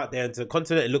to go out there into the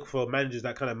continent and look for managers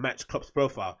that kind of match Klopp's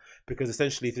profile. Because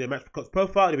essentially, if they match Klopp's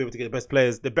profile, they'll be able to get the best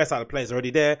players, the best out of the players already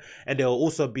there, and they'll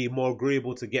also be more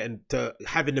agreeable to getting to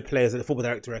having the players that the football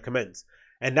director recommends.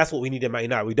 And that's what we need in Man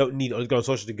United. We don't need Gunnar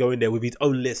Solskjaer to go in there with his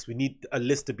own list. We need a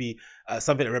list to be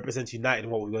something that represents United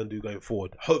and what we're going to do going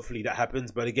forward. Hopefully that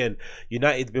happens. But again,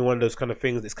 United's been one of those kind of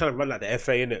things. It's kind of run like the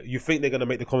FA, innit? You think they're going to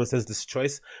make the common sense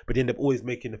choice, but they end up always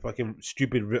making the fucking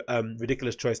stupid,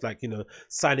 ridiculous choice, like, you know,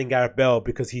 signing Gareth Bale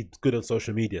because he's good on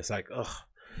social media. It's like, ugh,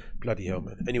 bloody hell,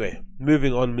 man. Anyway,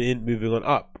 moving on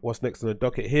up. What's next on the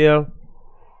docket here?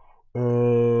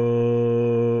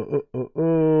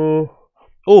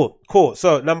 Oh, cool.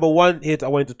 So number one hit I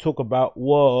wanted to talk about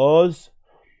was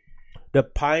the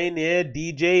Pioneer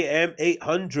DJ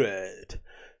M800.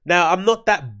 Now, I'm not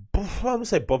that, I won't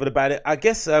say bothered about it. I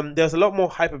guess there's a lot more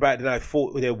hype about it than I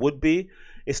thought there would be.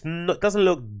 Doesn't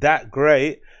look that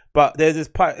great, but there's this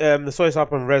the story's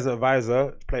up on Resident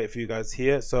Advisor. Play it for you guys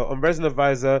here. So on Resident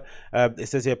Advisor, it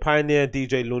says here, Pioneer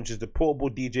DJ launches the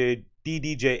portable DDJ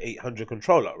 800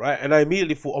 controller, right? And I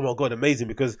immediately thought, oh my god, amazing,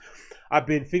 because I've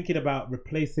been thinking about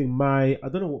replacing my, I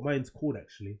don't know what mine's called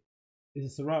actually. It's a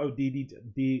Serato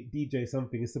DJ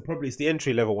something. It's the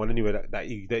entry level one anyway that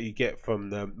you get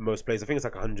from most places. I think it's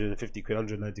like 150 quid,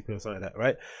 190 quid or something like that,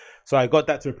 right? So I got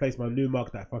that to replace my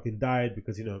Numark that fucking died,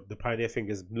 because, you know, the Pioneer thing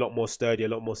is a lot more sturdy, a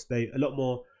lot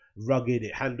more rugged.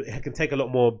 It can take a lot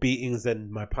more beatings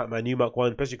than my Numark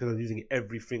one, especially because I'm using it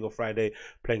every single Friday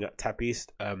playing at Tap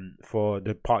East for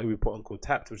the party we put on called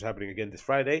Tapped, which is happening again this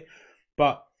Friday.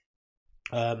 But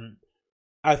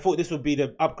I thought this would be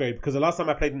the upgrade, because the last time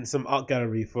I played in some art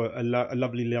gallery for a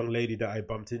lovely young lady that I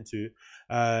bumped into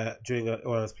when I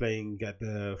was playing at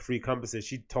the Free Compasses,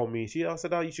 she told me, I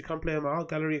said, oh, you should come play in my art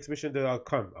gallery exhibition. Then I'll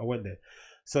come. I went there.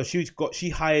 So she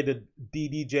hired a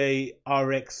DDJ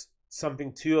RX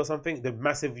something 2 or something, the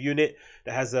massive unit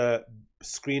that has a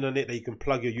screen on it that you can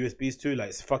plug your USBs to. Like,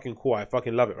 it's fucking cool. I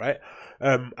fucking love it, right?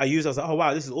 I was like, oh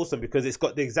wow, this is awesome, because it's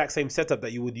got the exact same setup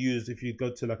that you would use if you go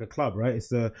to like a club, right? It's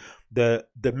the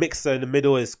mixer in the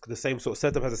middle is the same sort of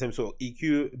setup, has the same sort of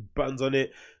EQ buttons on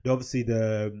it. Obviously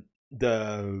the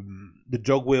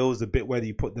jog wheels, the bit where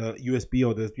you put the USB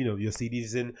or the, you know, your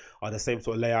CDs in, are the same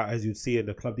sort of layout as you'd see in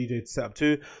the club DJ setup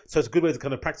too. So it's a good way to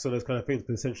kind of practice on those kind of things,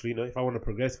 because essentially, you know, if I want to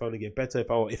progress, if I want to get better, if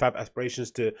I have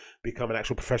aspirations to become an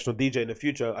actual professional DJ in the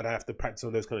future, I'd have to practice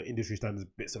on those kind of industry standards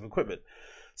bits of equipment.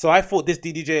 So I thought this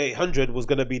DDJ 800 was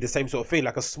going to be the same sort of thing,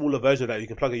 like a smaller version that you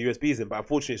can plug your USBs in, but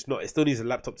unfortunately it's not. It still needs a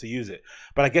laptop to use it.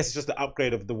 But I guess it's just the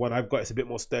upgrade of the one I've got. It's a bit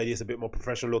more sturdy, it's a bit more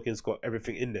professional looking, it's got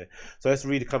everything in there. So let's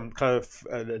read kind of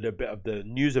a bit of the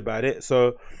news about it.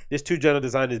 So this 2-channel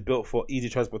design is built for easy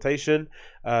transportation.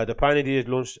 The Pioneer DJ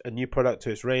launched a new product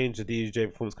to its range, the DJ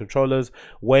Performance Controllers,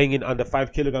 weighing in under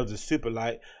 5 kilograms, is super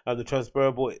light, and the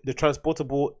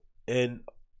transportable in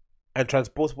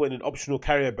an optional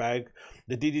carrier bag.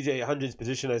 The DDJ 800 is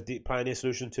positioned as the Pioneer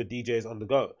solution to DJs on the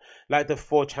go. Like the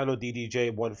 4-channel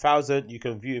DDJ 1000, you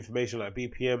can view information like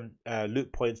BPM,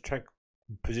 loop points, track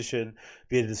position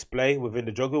via the display within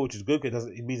the jog wheel, which is good, because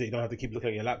it means that you don't have to keep looking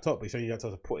at your laptop, but you only have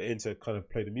to put it in to kind of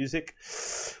play the music.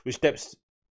 Which steps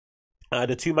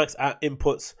the 2 max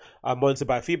inputs are monitored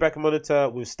by a feedback monitor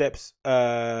with steps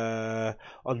on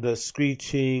the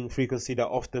screeching frequency that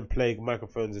often plague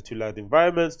microphones in too loud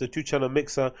environments. The 2-channel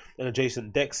mixer and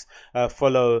adjacent decks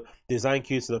follow design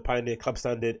cues to the Pioneer Club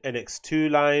Standard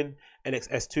NXS2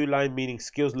 line, meaning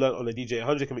skills learned on the DJ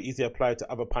 800 can be easily applied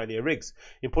to other Pioneer rigs.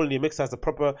 Importantly, the mixer has the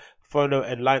proper phono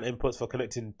and line inputs for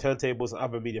connecting turntables and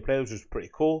other media players, which is pretty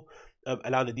cool.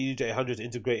 Allowing the DJ 800 to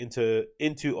integrate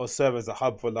into or serve as a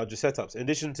hub for larger setups. In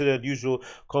addition to the usual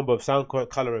combo of sound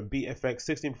color and beat effects,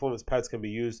 16 performance pads can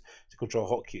be used to control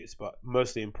hot cues. But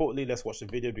mostly importantly, let's watch the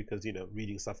video, because, you know,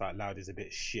 reading stuff out loud is a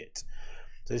bit shit.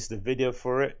 So this is the video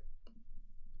for it.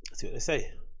 Let's see what they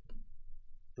say.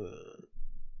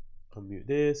 Unmute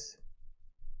this.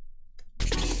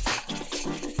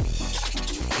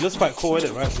 It looks quite cool,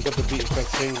 isn't it, right? We've got the beat effect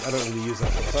thing. I don't really use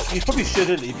that. But you probably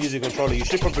shouldn't if using a controller. You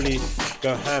should probably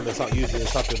go ham and start using the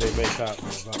stuff that they make out.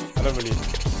 But I don't really.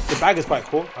 The bag is quite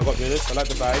cool. I got to be honest. I like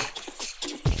the bag.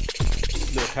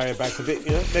 Little carrier bag's a bit,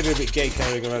 you know, maybe a bit gay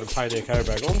carrying around a Pioneer carrier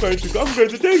bag. I'm going to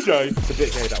DJ. It's a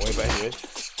bit gay that way, but anyway.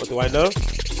 What do I know?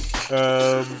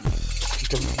 You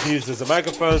can use as a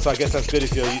microphone, so I guess that's good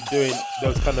if you're doing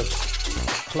those kind of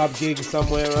club gigs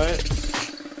somewhere, right?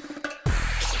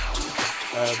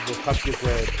 The club gigs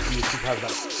where you should have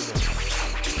that, you know,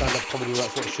 stand-up comedy,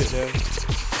 that sort of shit there.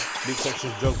 Loop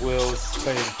sections, jog wheels,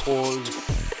 playing pause.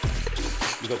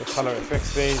 You got the color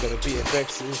effects thing, you got the beat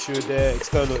effects issue there.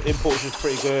 External imports is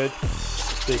pretty good.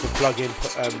 So you can plug in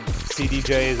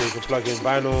CDJs, or you can plug in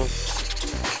vinyl,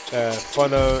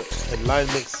 phono, and line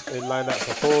mix, and line that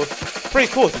support.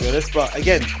 Pretty cool to be honest, but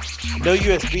again, no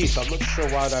USB, so I'm not sure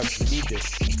why I need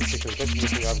this particular, especially the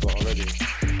thing I've got already.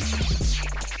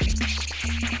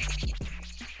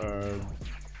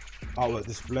 Artwork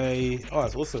display. Oh,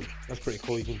 that's awesome. That's pretty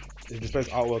cool. You can, it displays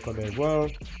artwork on there as well.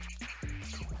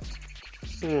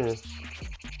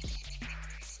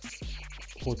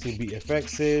 14 beat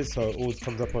FXs, so it always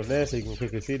comes up on there, so you can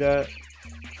quickly see that.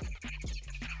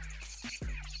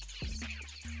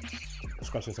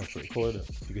 Scratching stuff's pretty cool, isn't it?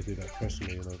 You can do that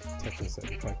professionally, you know. Technical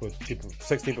setting, quite cool.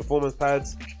 16 performance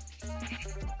pads.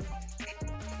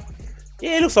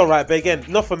 Yeah, it looks alright, but again,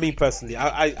 not for me personally.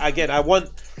 I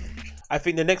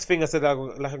think the next thing I said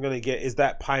I'm going to get is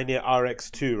that Pioneer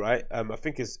RX2, right? I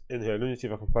think it's in here. Let me see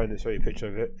if I can find it, show you a picture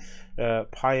of it.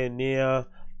 Pioneer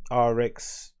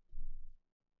RX.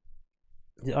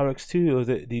 Is it RX2 or is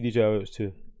it DDJ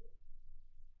RX2?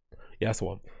 Yeah, that's the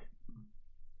one.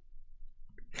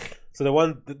 So the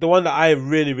one that I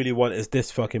really want is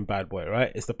this fucking bad boy,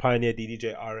 right? It's the Pioneer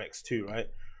DDJ RX2, right?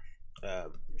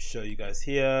 Show you guys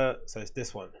here. So it's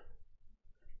this one.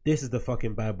 This is the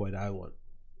fucking bad boy that I want.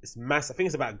 It's massive. I think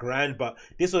it's about $1,000, but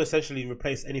this will essentially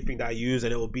replace anything that I use,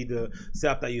 and it will be the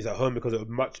setup that I use at home, because it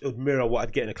would mirror what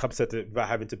I'd get in a club setup without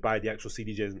having to buy the actual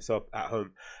CDJs themselves at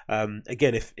home.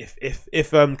 Again,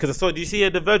 because I saw, do you see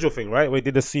the Virgil thing, right? We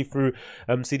did the see-through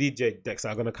CDJ decks that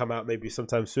are gonna come out maybe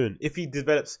sometime soon. If he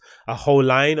develops a whole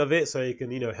line of it, so he can,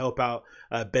 you know, help out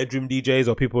bedroom DJs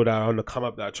or people that are on the come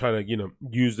up that are trying to, you know,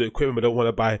 use the equipment but don't want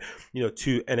to buy, you know,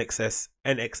 two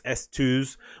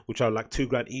NXS2s, which are like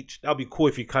 $2,000 each. That'd be cool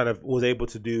if he kind of was able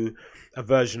to do a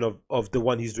version of the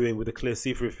one he's doing with the clear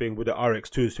see-through thing with the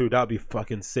RX2s too. That'd be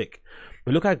fucking sick.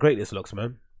 But look how great this looks,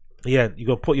 man. Yeah, you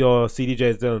gotta put your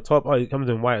CDJs there on top. Oh, it comes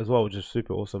in white as well, which is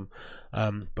super awesome.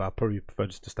 But I probably prefer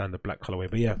just the standard black colorway.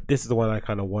 But yeah, this is the one I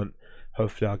kind of want.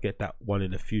 Hopefully I'll get that one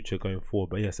in the future going forward.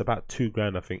 But yeah, it's about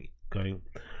 $2,000 I think going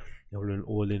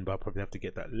all in, but I'll probably have to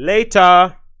get that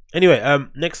later. Anyway,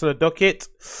 next on the docket.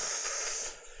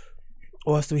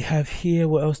 What else do we have here?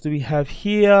 What else do we have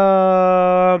here?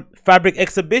 Fabric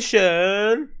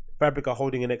exhibition. Fabric are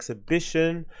holding an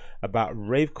exhibition about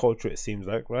rave culture, it seems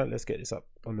like, right? Let's get this up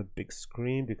on the big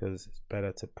screen because it's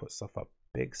better to put stuff up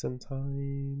big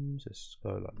sometimes. Just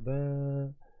go like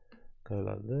that. Go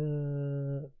like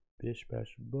that. Bish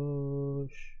bash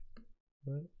bosh.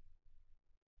 Right?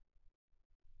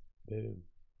 Boom.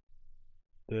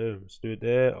 Boom. Let's do it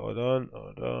there. Hold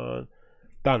on.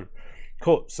 Done.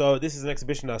 Cool. So this is an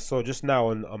exhibition I saw just now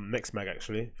on Mixmag,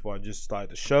 actually, before I just started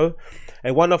the show.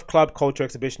 A one-off club culture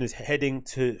exhibition is heading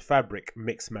to Fabric,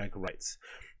 Mixmag writes.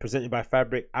 Presented by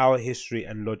Fabric, Our History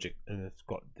and Logic. And it's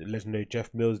got the legendary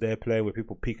Jeff Mills there playing with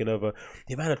people peeking over.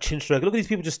 The amount of chin stroke. Look at these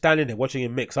people just standing there watching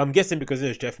him mix. I'm guessing because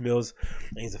it's Jeff Mills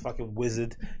and he's a fucking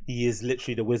wizard. He is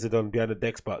literally the wizard on behind the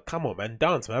decks. But come on, man.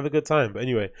 Dance, man. Have a good time. But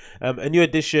anyway, a new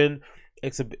edition.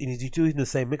 He's doing the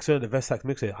same mixer, the Vestax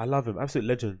mixer. I love him, absolute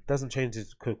legend. Doesn't change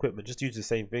his equipment, just uses the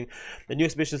same thing. The new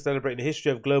exhibition celebrating the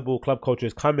history of global club culture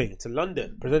is coming to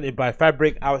London. Presented by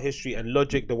Fabric, Our History and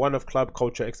Logic, the one-off club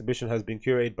culture exhibition has been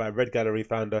curated by Red Gallery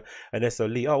founder Anesso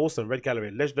Lee. Oh, awesome, Red Gallery,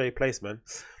 legendary place, man.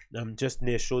 Just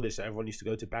near Shoreditch that everyone used to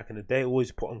go to back in the day.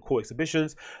 Always put on cool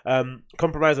exhibitions.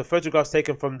 Comprised of photographs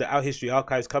taken from the Our History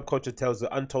archives. Club culture tells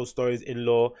the untold stories in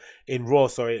raw,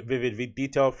 vivid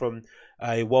detail from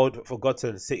a world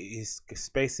forgotten cities,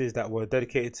 spaces that were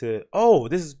dedicated to. Oh,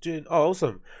 this is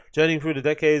awesome. Journeying through the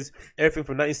decades, everything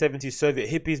from 1970s Soviet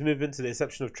hippies movement to the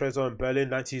inception of Trezor in Berlin,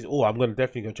 90s. Oh, I'm gonna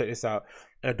definitely go check this out.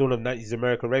 At dawn of 90s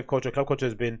American rave culture, club culture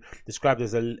has been described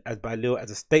as by Lil as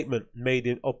a statement made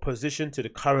in opposition to the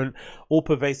current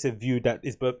all-pervasive view that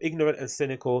is both ignorant and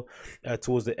cynical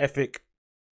towards the ethics,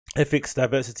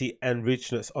 diversity, and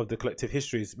richness of the collective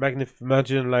histories.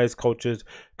 Marginalized cultures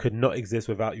could not exist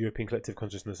without European collective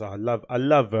consciousness. I love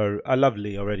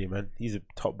Lee already, man. He's a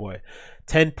top boy.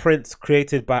 10 prints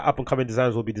created by up-and-coming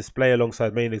designers will be displayed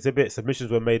alongside main exhibit. Submissions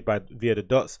were made via the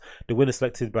dots. The winner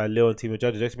selected by Leo and team of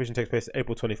judges. The exhibition takes place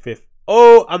April 25th.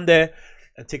 Oh, I'm there.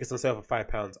 And tickets on sale for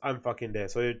 £5. I'm fucking there.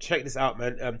 So check this out,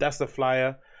 man. That's the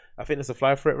flyer. I think that's a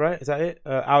flyer for it, right? Is that it?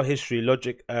 Our History,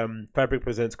 Logic, Fabric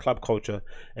presents club culture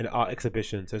and art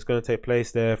exhibition. So it's going to take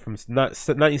place there from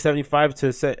 1975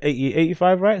 to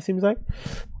 85, right? It seems like.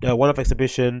 One-off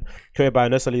exhibition created by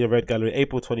Anesso Lee Red Gallery,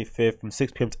 April 25th from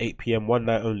 6 p.m. to 8 p.m. One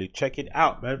night only. Check it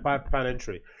out, man. £5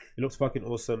 entry. It It looks fucking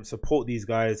awesome. Support these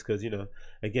guys because, you know,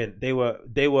 again, they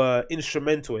were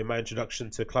instrumental in my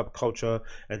introduction to club culture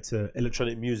and to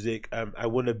electronic music. I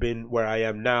wouldn't have been where I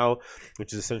am now,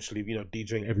 which is essentially, you know,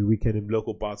 DJing every weekend in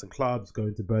local bars and clubs,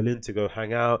 going to Berlin to go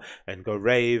hang out and go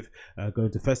rave, going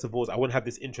to festivals. I wouldn't have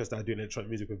this interest that I do in electronic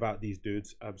music without these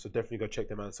dudes. So definitely go check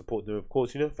them out and support them. Of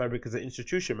course, you know, Fabric is an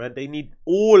institution, man. They need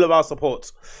all of our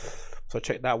support. So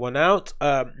check that one out.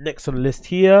 Next on the list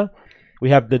here, we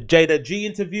have the Jayda G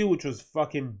interview, which was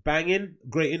fucking banging.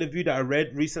 Great interview that I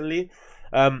read recently.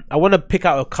 I want to pick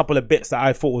out a couple of bits that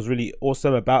I thought was really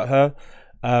awesome about her,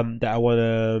 that I want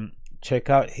to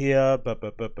check out here.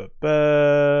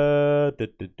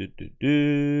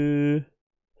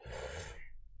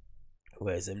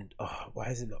 Where is it? Oh, why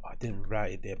is it not? I didn't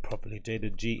write it there properly.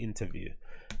 Jayda G interview.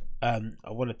 I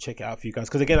want to check it out for you guys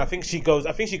because again, I think she goes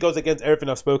against everything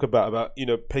I spoke about, you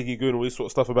know, Peggy Goo and all this sort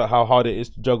of stuff about how hard it is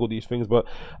to juggle these things. But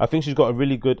I think she's got a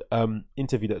really good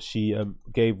interview that she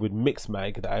gave with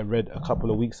Mixmag that I read a couple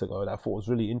of weeks ago that I thought was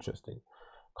really interesting.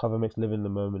 Cover mix, living in the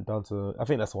moment, down to, I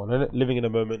think that's the one, isn't it? Living in the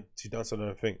moment to dance on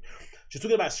another thing. She's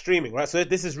talking about streaming, right? So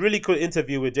this is really cool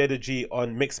interview with Jayda G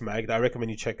on Mixmag that I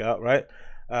recommend you check out, right?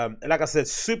 And like I said,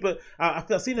 super.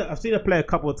 I've seen her play a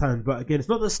couple of times, but again, it's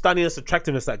not the stunningness,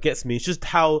 attractiveness that gets me. It's just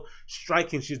how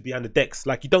striking she is behind the decks.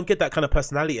 Like, you don't get that kind of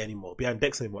personality anymore behind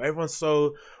decks anymore. Everyone's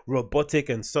so robotic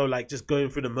and so like just going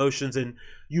through the motions, and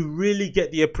you really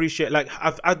get the appreciate. Like,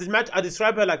 I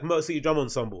describe her like Motor City Drum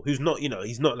Ensemble, who's not, you know,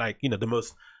 he's not like, you know, the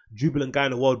most jubilant guy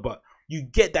in the world, but you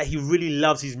get that he really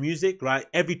loves his music, right?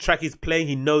 Every track he's playing,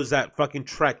 he knows that fucking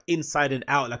track inside and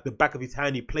out, like the back of his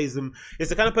hand. He plays them. It's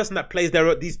the kind of person that plays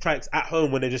these tracks at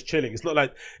home when they're just chilling. It's not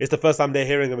like it's the first time they're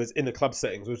hearing them is in the club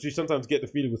settings, which you sometimes get the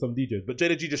feeling with some DJs. But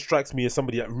Jayda G just strikes me as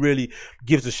somebody that really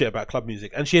gives a shit about club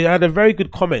music. And she had a very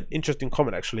good comment, interesting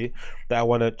comment actually, that I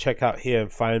want to check out here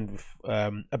and find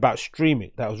about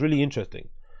streaming. That was really interesting.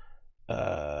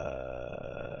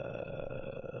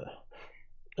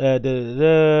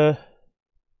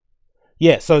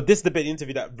 Yeah, so this is the bit of the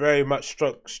interview that very much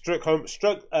struck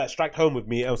home with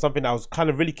me. It was something that I was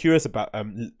kind of really curious about,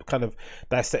 kind of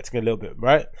dissecting a little bit,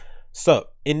 right? So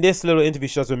in this little interview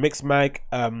she does with Mixmag,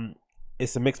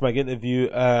 it's a Mixmag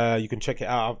interview. You can check it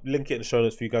out. I'll link it in the show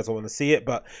notes for you guys who want to see it.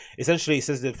 But essentially it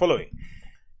says the following: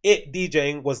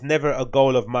 DJing was never a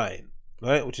goal of mine.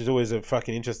 Right, which is always a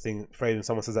fucking interesting phrase when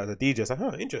someone says that as a DJ. It's like,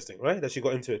 huh, interesting, right? That she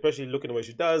got into it, especially looking at the way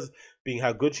she does, being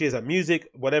how good she is at music,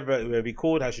 whatever it may be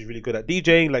called, how she's really good at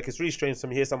DJing. Like, it's really strange to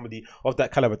hear somebody of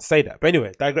that caliber to say that. But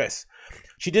anyway, digress.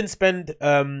 She didn't spend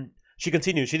She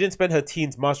continued, she didn't spend her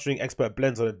teens mastering expert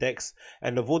blends on the decks,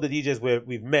 and of all the DJs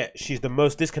we've met, she's the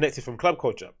most disconnected from club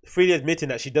culture. Freely admitting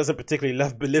that she doesn't particularly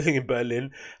love living in Berlin,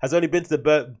 has only been to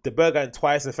the Berghain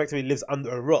twice, and effectively lives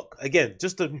under a rock. Again,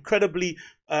 just an incredibly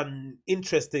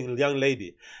interesting young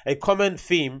lady. A common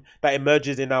theme that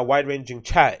emerges in our wide-ranging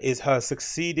chat is her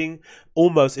succeeding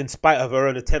almost in spite of her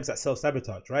own attempts at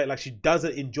self-sabotage, right? Like, she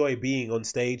doesn't enjoy being on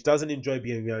stage, doesn't enjoy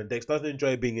being behind decks, doesn't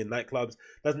enjoy being in nightclubs,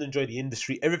 doesn't enjoy the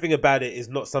industry. Everything about it is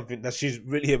not something that she's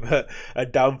really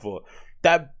down for.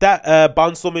 That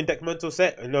Barnstorming Deckmental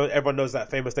set, I know everyone knows that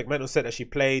famous Deckmental set that she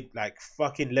played, like,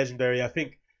 fucking legendary. I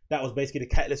think that was basically the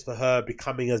catalyst for her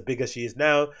becoming as big as she is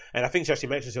now. And I think she actually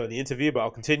mentions it in the interview, but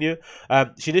I'll continue.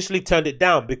 She initially turned it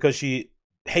down because she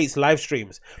hates live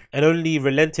streams, and only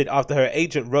relented after her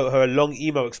agent wrote her a long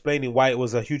email explaining why it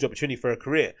was a huge opportunity for her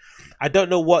career. I don't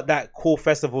know what the cool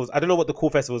festivals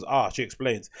are, she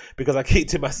explains, because I keep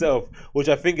to myself, which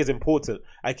I think is important.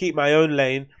 I keep my own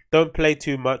lane, don't pay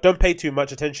too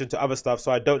much attention to other stuff,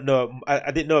 so I didn't know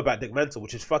about Deckmental,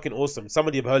 which is fucking awesome.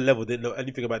 Somebody of her level didn't know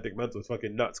anything about Deckmental. It's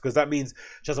fucking nuts, because that means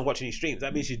she doesn't watch any streams.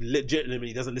 That means she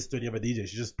legitimately doesn't listen to any other DJs.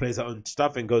 She just plays her own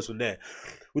stuff and goes from there,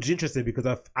 which is interesting, because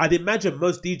I'd imagine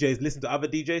most DJs listen to other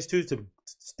DJs too, to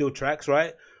steal tracks,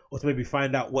 right? Or to maybe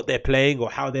find out what they're playing or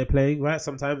how they're playing, right?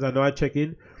 Sometimes I know I check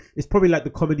in. It's probably like the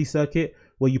comedy circuit,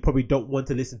 where you probably don't want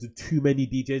to listen to too many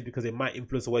DJs because it might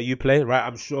influence the way you play, right?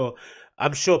 I'm sure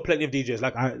plenty of DJs,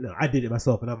 like I did it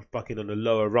myself, and I'm fucking on the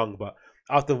lower rung, but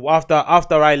after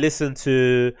I read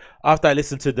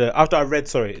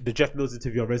the Jeff Mills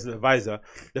interview on Resident Advisor,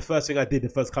 the first thing I did, the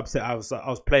first club set I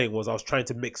was playing was I was trying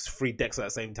to mix 3 decks at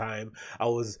the same time. I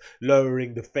was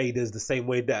lowering the faders the same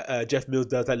way that Jeff Mills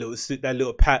does, that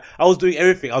little pat. I was doing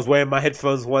everything. I was wearing my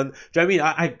headphones. Do you know what I mean?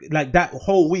 I like that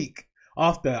whole week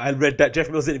after I read that Jeff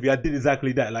Mills interview, I did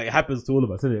exactly that. Like, it happens to all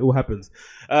of us, isn't it? It all happens.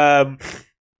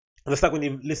 And it's like when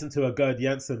you listen to a Gerd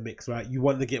Jansen mix, right? You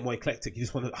want to get more eclectic. You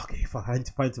just want to, okay, fuck, I need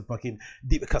to find some fucking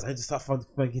deep cuts. I need to start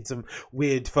finding some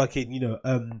weird fucking,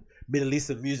 Middle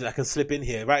Eastern music I can slip in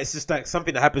here, right? It's just like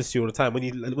something that happens to you all the time. When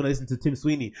I listen to Tim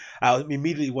Sweeney, I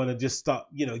immediately want to just start,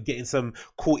 you know, getting some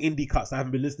cool indie cuts I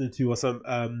haven't been listening to, or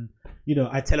some you know,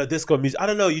 Italo disco music. I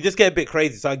don't know, you just get a bit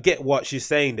crazy. So I get what she's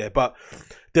saying there, but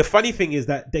the funny thing is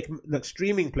that like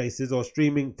streaming places or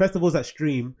streaming festivals that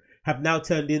stream have now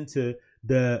turned into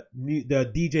the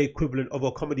DJ equivalent of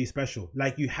a comedy special.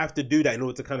 Like, you have to do that in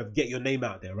order to kind of get your name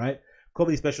out there, right?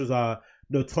 Comedy specials are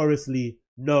notoriously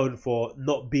known for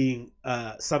not being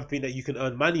something that you can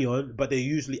earn money on, but they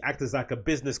usually act as like a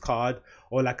business card,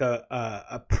 or like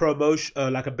a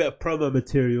promotion, like a bit of promo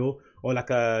material, or like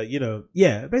a, you know,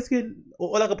 yeah, basically,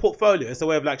 or like a portfolio. It's a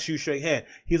way of like shoestring here.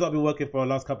 Here's what I've been working for the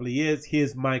last couple of years.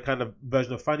 Here's my kind of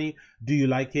version of funny. Do you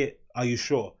like it? Are you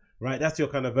sure? Right, that's your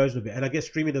kind of version of it. And I guess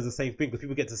streaming does the same thing, because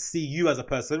people get to see you as a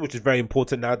person, which is very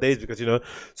important nowadays, because, you know,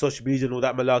 social media and all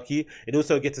that malarkey. And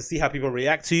also get to see how people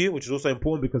react to you, which is also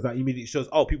important, because that immediately shows,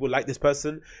 oh, people like this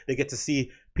person. They get to see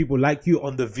people like you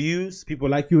on the views, people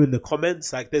like you in the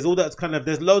comments. Like, there's all that kind of,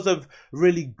 there's loads of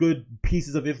really good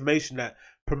pieces of information that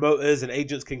promoters and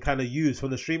agents can kind of use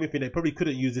from the streaming thing. They probably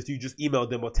couldn't use if you just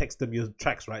emailed them or text them your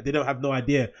tracks, right? They don't have no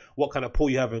idea what kind of pull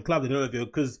you have in club. They don't know if you're,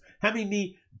 because how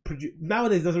many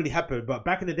nowadays it doesn't really happen, but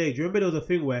back in the day, do you remember there was a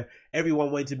thing where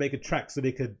everyone wanted to make a track so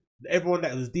they could, everyone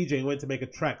that was DJing wanted to make a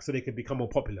track so they could become more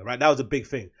popular, right? That was a big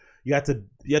thing. You had to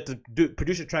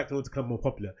produce a track in order to become more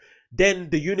popular.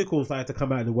 Then the unicorns started to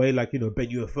come out in the way, like, you know, Ben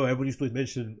UFO. Everyone used to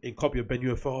mention in copy of Ben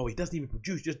UFO, oh, he doesn't even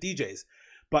produce, just DJs.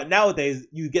 But nowadays,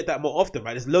 you get that more often,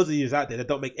 right? There's loads of DJs out there that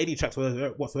don't make any tracks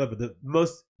whatsoever. The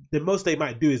most they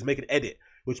might do is make an edit,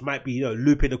 which might be, you know,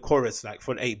 looping the chorus like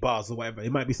for 8 bars or whatever.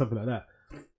 It might be something like that.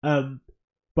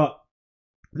 But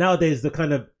nowadays, the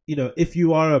kind of, you know, if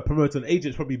you are a promoter and agent,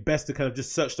 it's probably best to kind of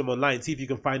just search them online, see if you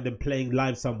can find them playing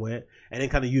live somewhere, and then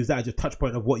kind of use that as your touch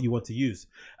point of what you want to use.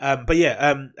 But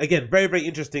yeah, again, very, very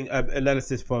interesting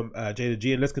analysis from Jayda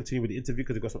G, and let's continue with the interview,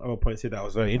 because we've got some other points here that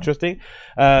was very interesting.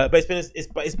 But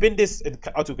it's been this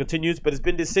article continues, but it's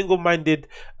been this single-minded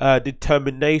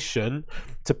determination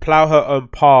to plow her own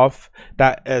path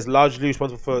that is largely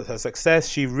responsible for her success.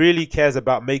 She really cares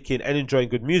about making and enjoying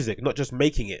good music, not just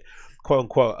making it, quote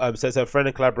unquote, says her friend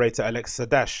and collaborator Alexa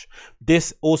Dash.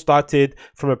 This all started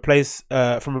from a place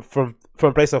from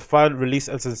a place of fun, release,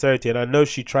 and sincerity, and I know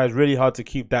she tries really hard to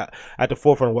keep that at the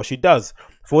forefront of what she does.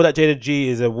 For all that Jayda G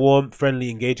is a warm,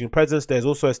 friendly, engaging presence, there's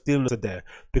also a stillness there.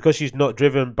 Because she's not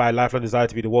driven by lifelong desire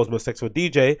to be the world's most successful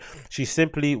DJ, she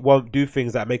simply won't do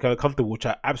things that make her uncomfortable, which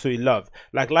I absolutely love.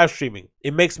 Like live streaming.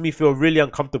 It makes me feel really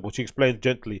uncomfortable, she explains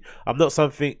gently.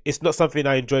 It's not something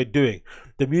I enjoy doing.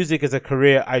 The music is a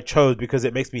career I chose because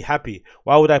it makes me happy.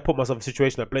 Why would I put myself in a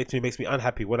situation that blatantly makes me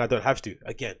unhappy when I don't have to?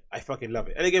 Again, I fucking love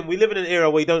it. And again, we live in an era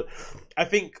where you don't, I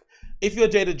think, if you're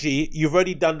Jayda G, you've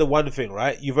already done the one thing,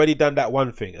 right? You've already done that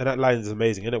one thing, and that line is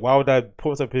amazing, isn't it? Why would I put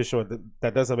myself in a position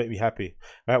that doesn't make me happy,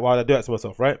 right? Why would I do that to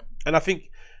myself, right? And I think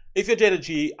if you're Jayda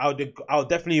G, I'll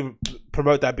definitely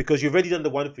promote that, because you've already done the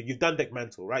one thing. You've done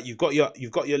Dekmantel, right? You've got your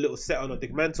little set on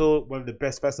Dekmantel, one of the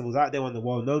best festivals out there, one of the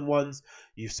well-known ones.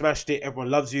 You've smashed it.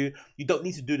 Everyone loves you. You don't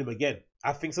need to do them again.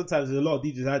 I think sometimes there's a lot of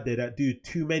DJs out there that do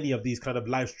too many of these kind of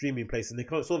live streaming places, and they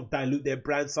kind of sort of dilute their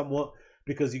brand somewhat,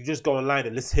 because you just go online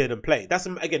and let's hear them play. That's,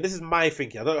 again, this is my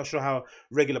thinking. I'm not sure how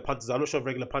regular punters are. I'm not sure if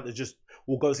regular punters just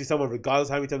will go see someone regardless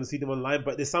of how many times they see them online.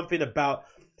 But there's something about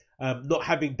not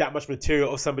having that much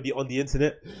material of somebody on the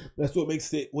internet. That's what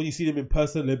makes it, when you see them in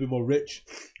person, a little bit more rich.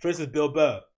 For instance, Bill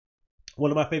Burr,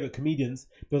 one of my favorite comedians.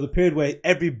 There was a period where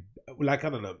I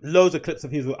don't know, loads of clips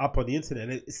of his were up on the internet.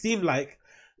 And it seemed like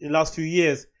in the last few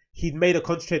years, he'd made a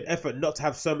concentrated effort not to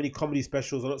have so many comedy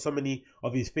specials or not so many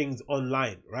of his things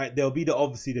online, right? There'll be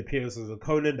obviously the appearances of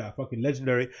Conan that are fucking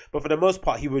legendary, but for the most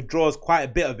part, he withdraws quite a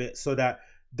bit of it so that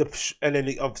and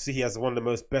then obviously he has one of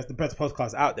the best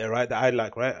podcasts out there, right? That I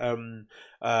like, right?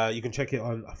 You can check it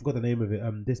on, I forgot the name of it.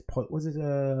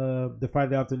 The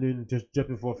Friday afternoon just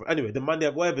before. Anyway, the Monday,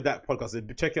 whatever that podcast is,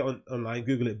 check it online.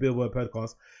 Google it, Billboard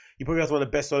Podcast. He probably has one of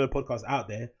the best solo podcasts out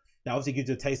there. That obviously gives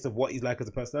you a taste of what he's like as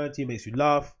a personality, makes you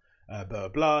laugh, blah, blah,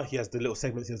 blah. He has the little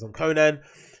segments he has on Conan.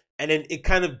 And then it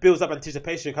kind of builds up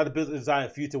anticipation, it kind of builds a desire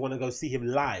for you to want to go see him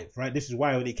live, right? This is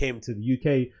why when he came to the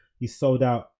UK, he sold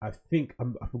out, I think,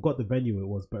 I forgot the venue it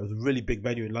was, but it was a really big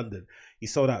venue in London. He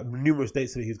sold out numerous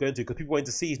dates that he was going to, because people wanted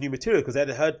to see his new material, because they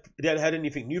hadn't heard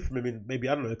anything new from him in maybe,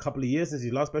 I don't know, a couple of years since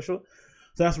his last special.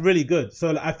 So that's really good.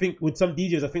 So I think with some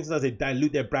DJs, I think sometimes they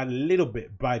dilute their brand a little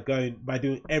bit by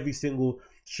doing every single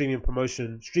streaming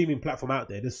platform out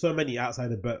there. There's so many outside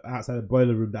the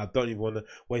boiler room that I don't even want to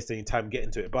waste any time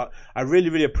getting to it. But I really,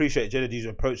 really appreciate Jayda G's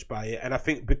approach by it. And I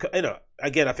think, because, you know,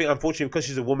 again, I think unfortunately because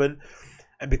she's a woman,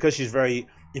 And because she's very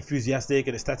enthusiastic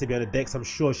and ecstatic behind the decks, I'm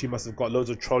sure she must have got loads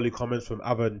of trolley comments from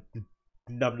other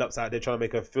numbnuts out there trying to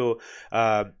make her feel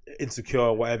insecure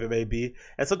or whatever it may be.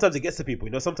 And sometimes it gets to people,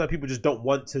 you know. Sometimes people just don't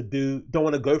want to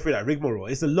go through that rigmarole.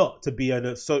 It's a lot to be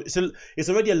it's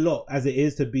already a lot as it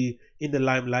is to be in the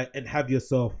limelight and have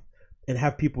yourself and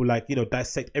have people like, you know,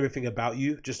 dissect everything about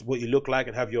you, just what you look like,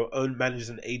 and have your own managers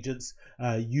and agents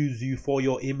use you for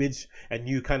your image, and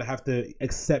you kind of have to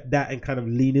accept that and kind of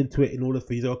lean into it in order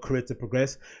for your career to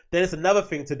progress. Then it's another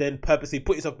thing to then purposely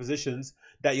put yourself in positions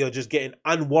that you're just getting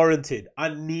unwarranted,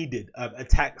 unneeded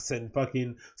attacks and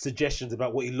fucking suggestions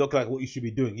about what you look like, what you should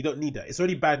be doing. You don't need that. It's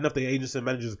already bad enough that your agents and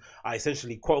managers are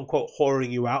essentially quote unquote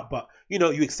whoring you out, but you know,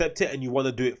 you accept it and you want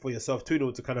to do it for yourself too in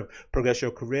order to kind of progress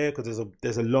your career, because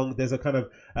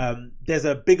there's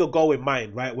a bigger goal in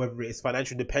mind, right? Whether it's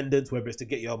financial independence, whether it's to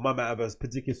get your mum out of a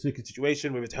particular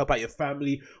situation, whether it's to help out your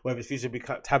family, whether it's future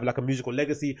to have like a musical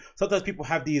legacy. Sometimes people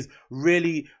have these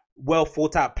really well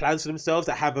thought out plans for themselves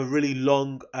that have a really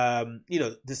long you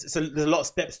know, there's a lot of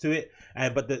steps to it,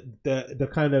 and but the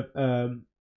kind of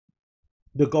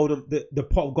the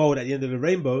pot of gold at the end of the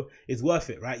rainbow is worth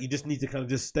it, right? You just need to kind of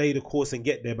just stay the course and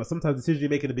get there. But sometimes decisions you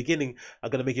make in the beginning are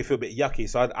going to make you feel a bit yucky.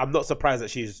 So I'm not surprised that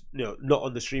she's, you know, not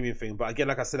on the streaming thing. But again,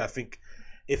 like I said, I think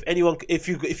if you were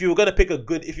going to pick a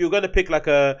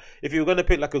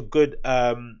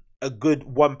good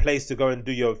one place to go and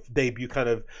do your debut kind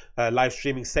of live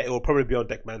streaming set, it will probably be on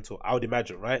Deck Mantle, I would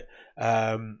imagine, right?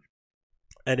 And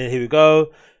then here we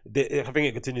go. I think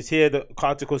it continues here. The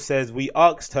article says, we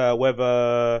asked her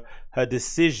whether her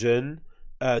decision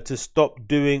to stop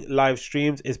doing live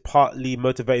streams is partly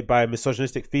motivated by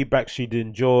misogynistic feedback she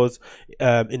endures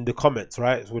in the comments,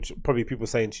 right? Which probably people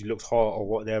saying she looks hot or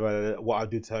whatever, what I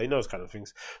do to her, you know, those kind of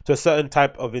things. To a certain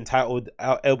type of entitled,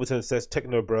 Elberton says,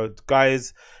 techno bro,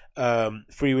 guys,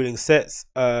 freewheeling sets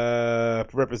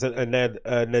represent a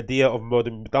nadir of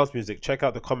modern dance music. Check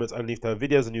out the comments underneath her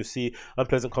videos and you'll see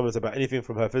unpleasant comments about anything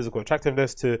from her physical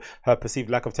attractiveness to her perceived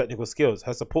lack of technical skills.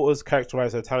 Her supporters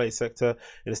characterize her talent sector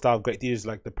in the style of great DJs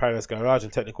like the Paradise Garage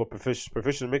and technical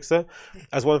proficient mixer.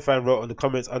 As one fan wrote on the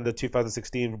comments under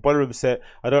 2016 Ballroom set,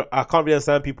 I can't really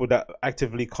understand people that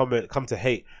actively come to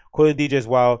hate, calling DJs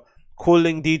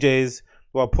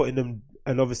while putting them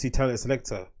an obviously talent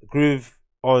selector. Groove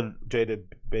on, Jayda,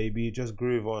 baby, just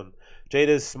groove on.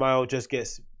 Jayda's smile just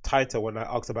gets tighter when I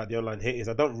ask about the online haters.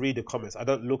 I don't read the comments. I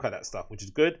don't look at that stuff, which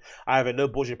is good. I have a no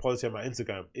bullshit policy on my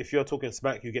Instagram. If you're talking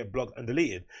smack, you get blocked and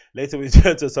deleted. Later, we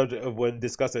turn to the subject of when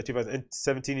discussing the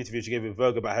 2017 interview she gave with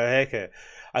Vogue about her hair care.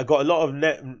 I got reamed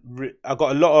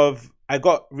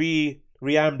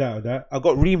out of that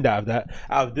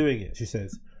out of doing it, she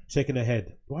says, shaking her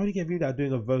head. Why would you get reamed out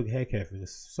doing a Vogue hair care thing?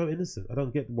 It's so innocent. I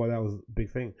don't get why that was a big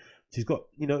thing. She's got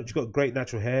great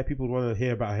natural hair. People want to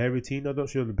hear about her hair routine. I'm not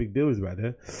sure the big deal is about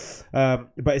there.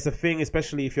 But it's a thing,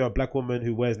 especially if you're a black woman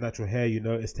who wears natural hair, you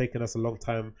know, it's taken us a long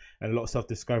time and a lot of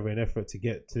self-discovery and effort to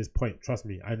get to this point. Trust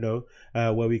me, I know,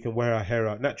 where we can wear our hair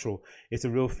out natural. It's a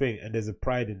real thing and there's a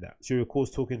pride in that. She recalls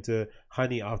talking to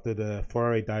Honey after the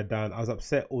Ferrari died down. I was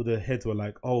upset. All the heads were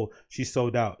like, oh, she's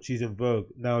sold out. She's in Vogue.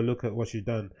 Now look at what she's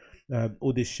done.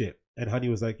 All this shit. And Honey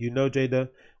was like, you know, Jayda,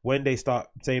 when they start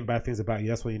saying bad things about you,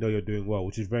 that's when you know you're doing well,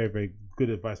 which is very, very good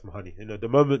advice from Honey. You know, the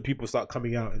moment people start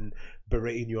coming out and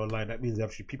berating you online, that means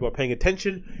actually people are paying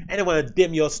attention and they want to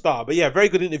dim your star. But yeah, very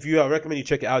good interview. I recommend you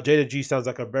check it out. Jayda G sounds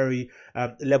like a very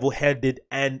level-headed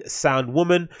and sound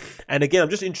woman. And again, I'm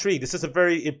just intrigued. This is a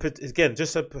very, again,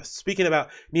 speaking about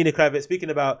Nina Kravitz,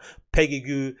 speaking about Peggy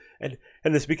Gou, and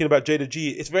then speaking about Jayda G,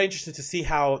 it's very interesting to see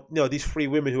how, you know, these three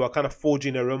women who are kind of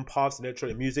forging their own paths in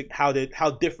electronic music, how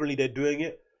differently they're doing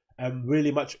it,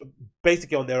 really much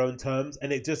basically on their own terms.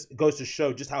 And it just goes to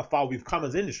show just how far we've come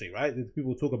as an industry, right?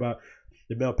 People talk about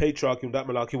the male patriarchy and that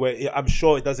malarkey, where I'm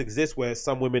sure it does exist, where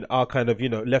some women are kind of, you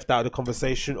know, left out of the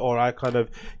conversation or are kind of,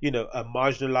 you know,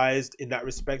 marginalized in that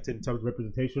respect in terms of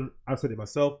representation. I've said it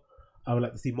myself. I would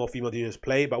like to see more female DJs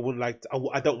play, but I wouldn't like to,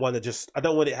 I don't want to just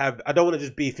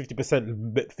be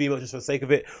 50% female just for the sake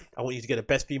of it. I want you to get the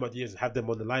best female DJs and have them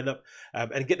on the lineup,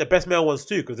 and get the best male ones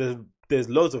too, because there's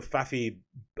loads of faffy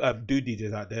dude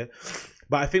DJs out there.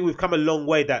 But I think we've come a long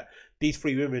way that these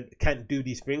three women can't do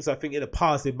these things. So I think in the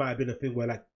past it might have been a thing where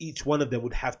like each one of them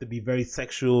would have to be very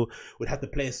sexual, would have to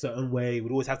play a certain way,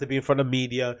 would always have to be in front of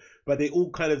media. But they all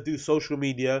kind of do social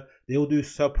media, they all do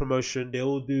self-promotion, they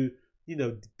all do, you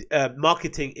know,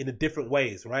 marketing in a different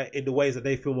ways, right? In the ways that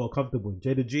they feel more comfortable.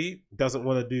 Jayda G doesn't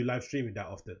want to do live streaming that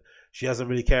often. She doesn't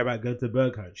really care about going to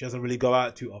Berghain. She doesn't really go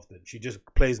out too often. She just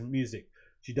plays music.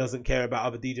 She doesn't care about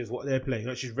other DJs, what they're playing.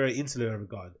 Like, she's very insular in that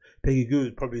regard. Peggy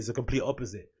Gou probably is the complete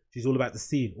opposite. She's all about the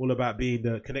scene, all about being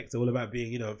the connector, all about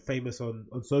being, you know, famous on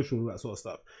social, all that sort of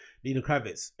stuff. Nina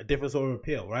Kravitz, a different sort of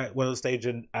appeal, right? Went on stage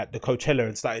at the Coachella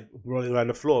and started rolling around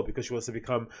the floor because she wants to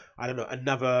become, I don't know,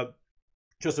 another,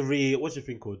 just a what's your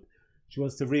thing called? She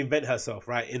wants to reinvent herself,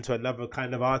 right, into another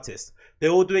kind of artist. They're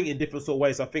all doing it in different sort of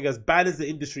ways. So I think as bad as the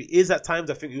industry is at times,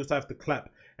 I think you also have to clap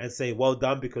and say, well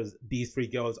done, because these three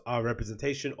girls are a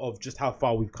representation of just how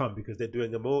far we've come, because they're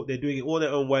doing it all their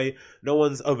own way. No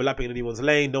one's overlapping in anyone's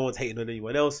lane. No one's hating on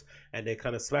anyone else. And they're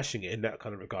kind of smashing it in that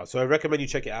kind of regard. So I recommend you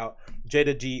check it out.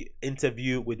 Jayda G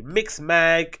interview with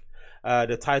Mixmag.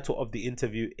 The title of the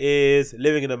interview is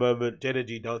Living in a Moment. Jayda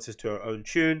G dances to her own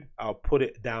tune. I'll put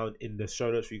it down in the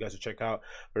show notes for you guys to check out.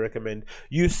 I recommend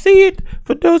you see it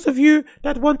for those of you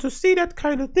that want to see that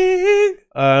kind of thing.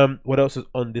 What else is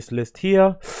on this list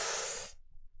here?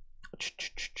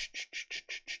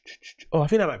 Oh, I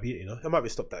think that might be it, you know. I might be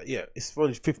stopped that. Yeah, it's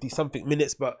only 50 something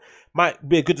minutes, but might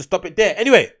be good to stop it there.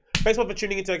 Anyway, thanks for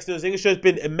tuning into Agostinho Zinga Show. It's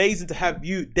been amazing to have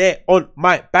you there on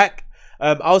my back.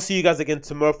 I'll see you guys again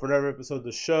tomorrow for another episode of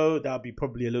the show. That'll be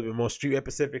probably a little bit more streetwear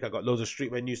specific. I got loads of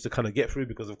streetwear news to kind of get through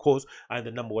because, of course, I'm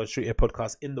the #1 streetwear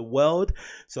podcast in the world.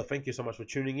 So thank you so much for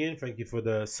tuning in. Thank you for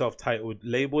the self-titled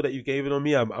label that you gave it on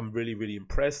me. I'm really, really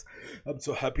impressed. I'm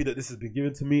so happy that this has been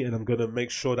given to me, and I'm going to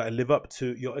make sure that I live up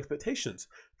to your expectations.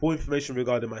 For information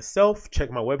regarding myself,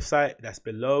 check my website. That's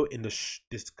below in the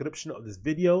description of this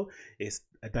video. It's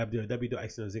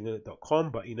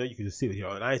www.agostinhozinga.com, but you know, you can just see it with your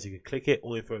own eyes. You can click it.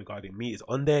 All info regarding me is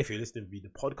on there. If you're listening via the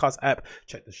podcast app,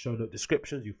 check the show note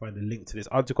descriptions. You'll find the link to this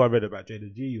article I read about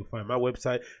Jayda G. You'll find my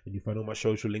website, and you'll find all my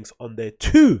social links on there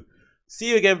too. See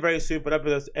you again very soon for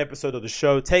another episode of the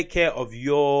show. Take care of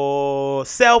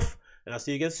yourself, and I'll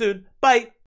see you again soon. Bye.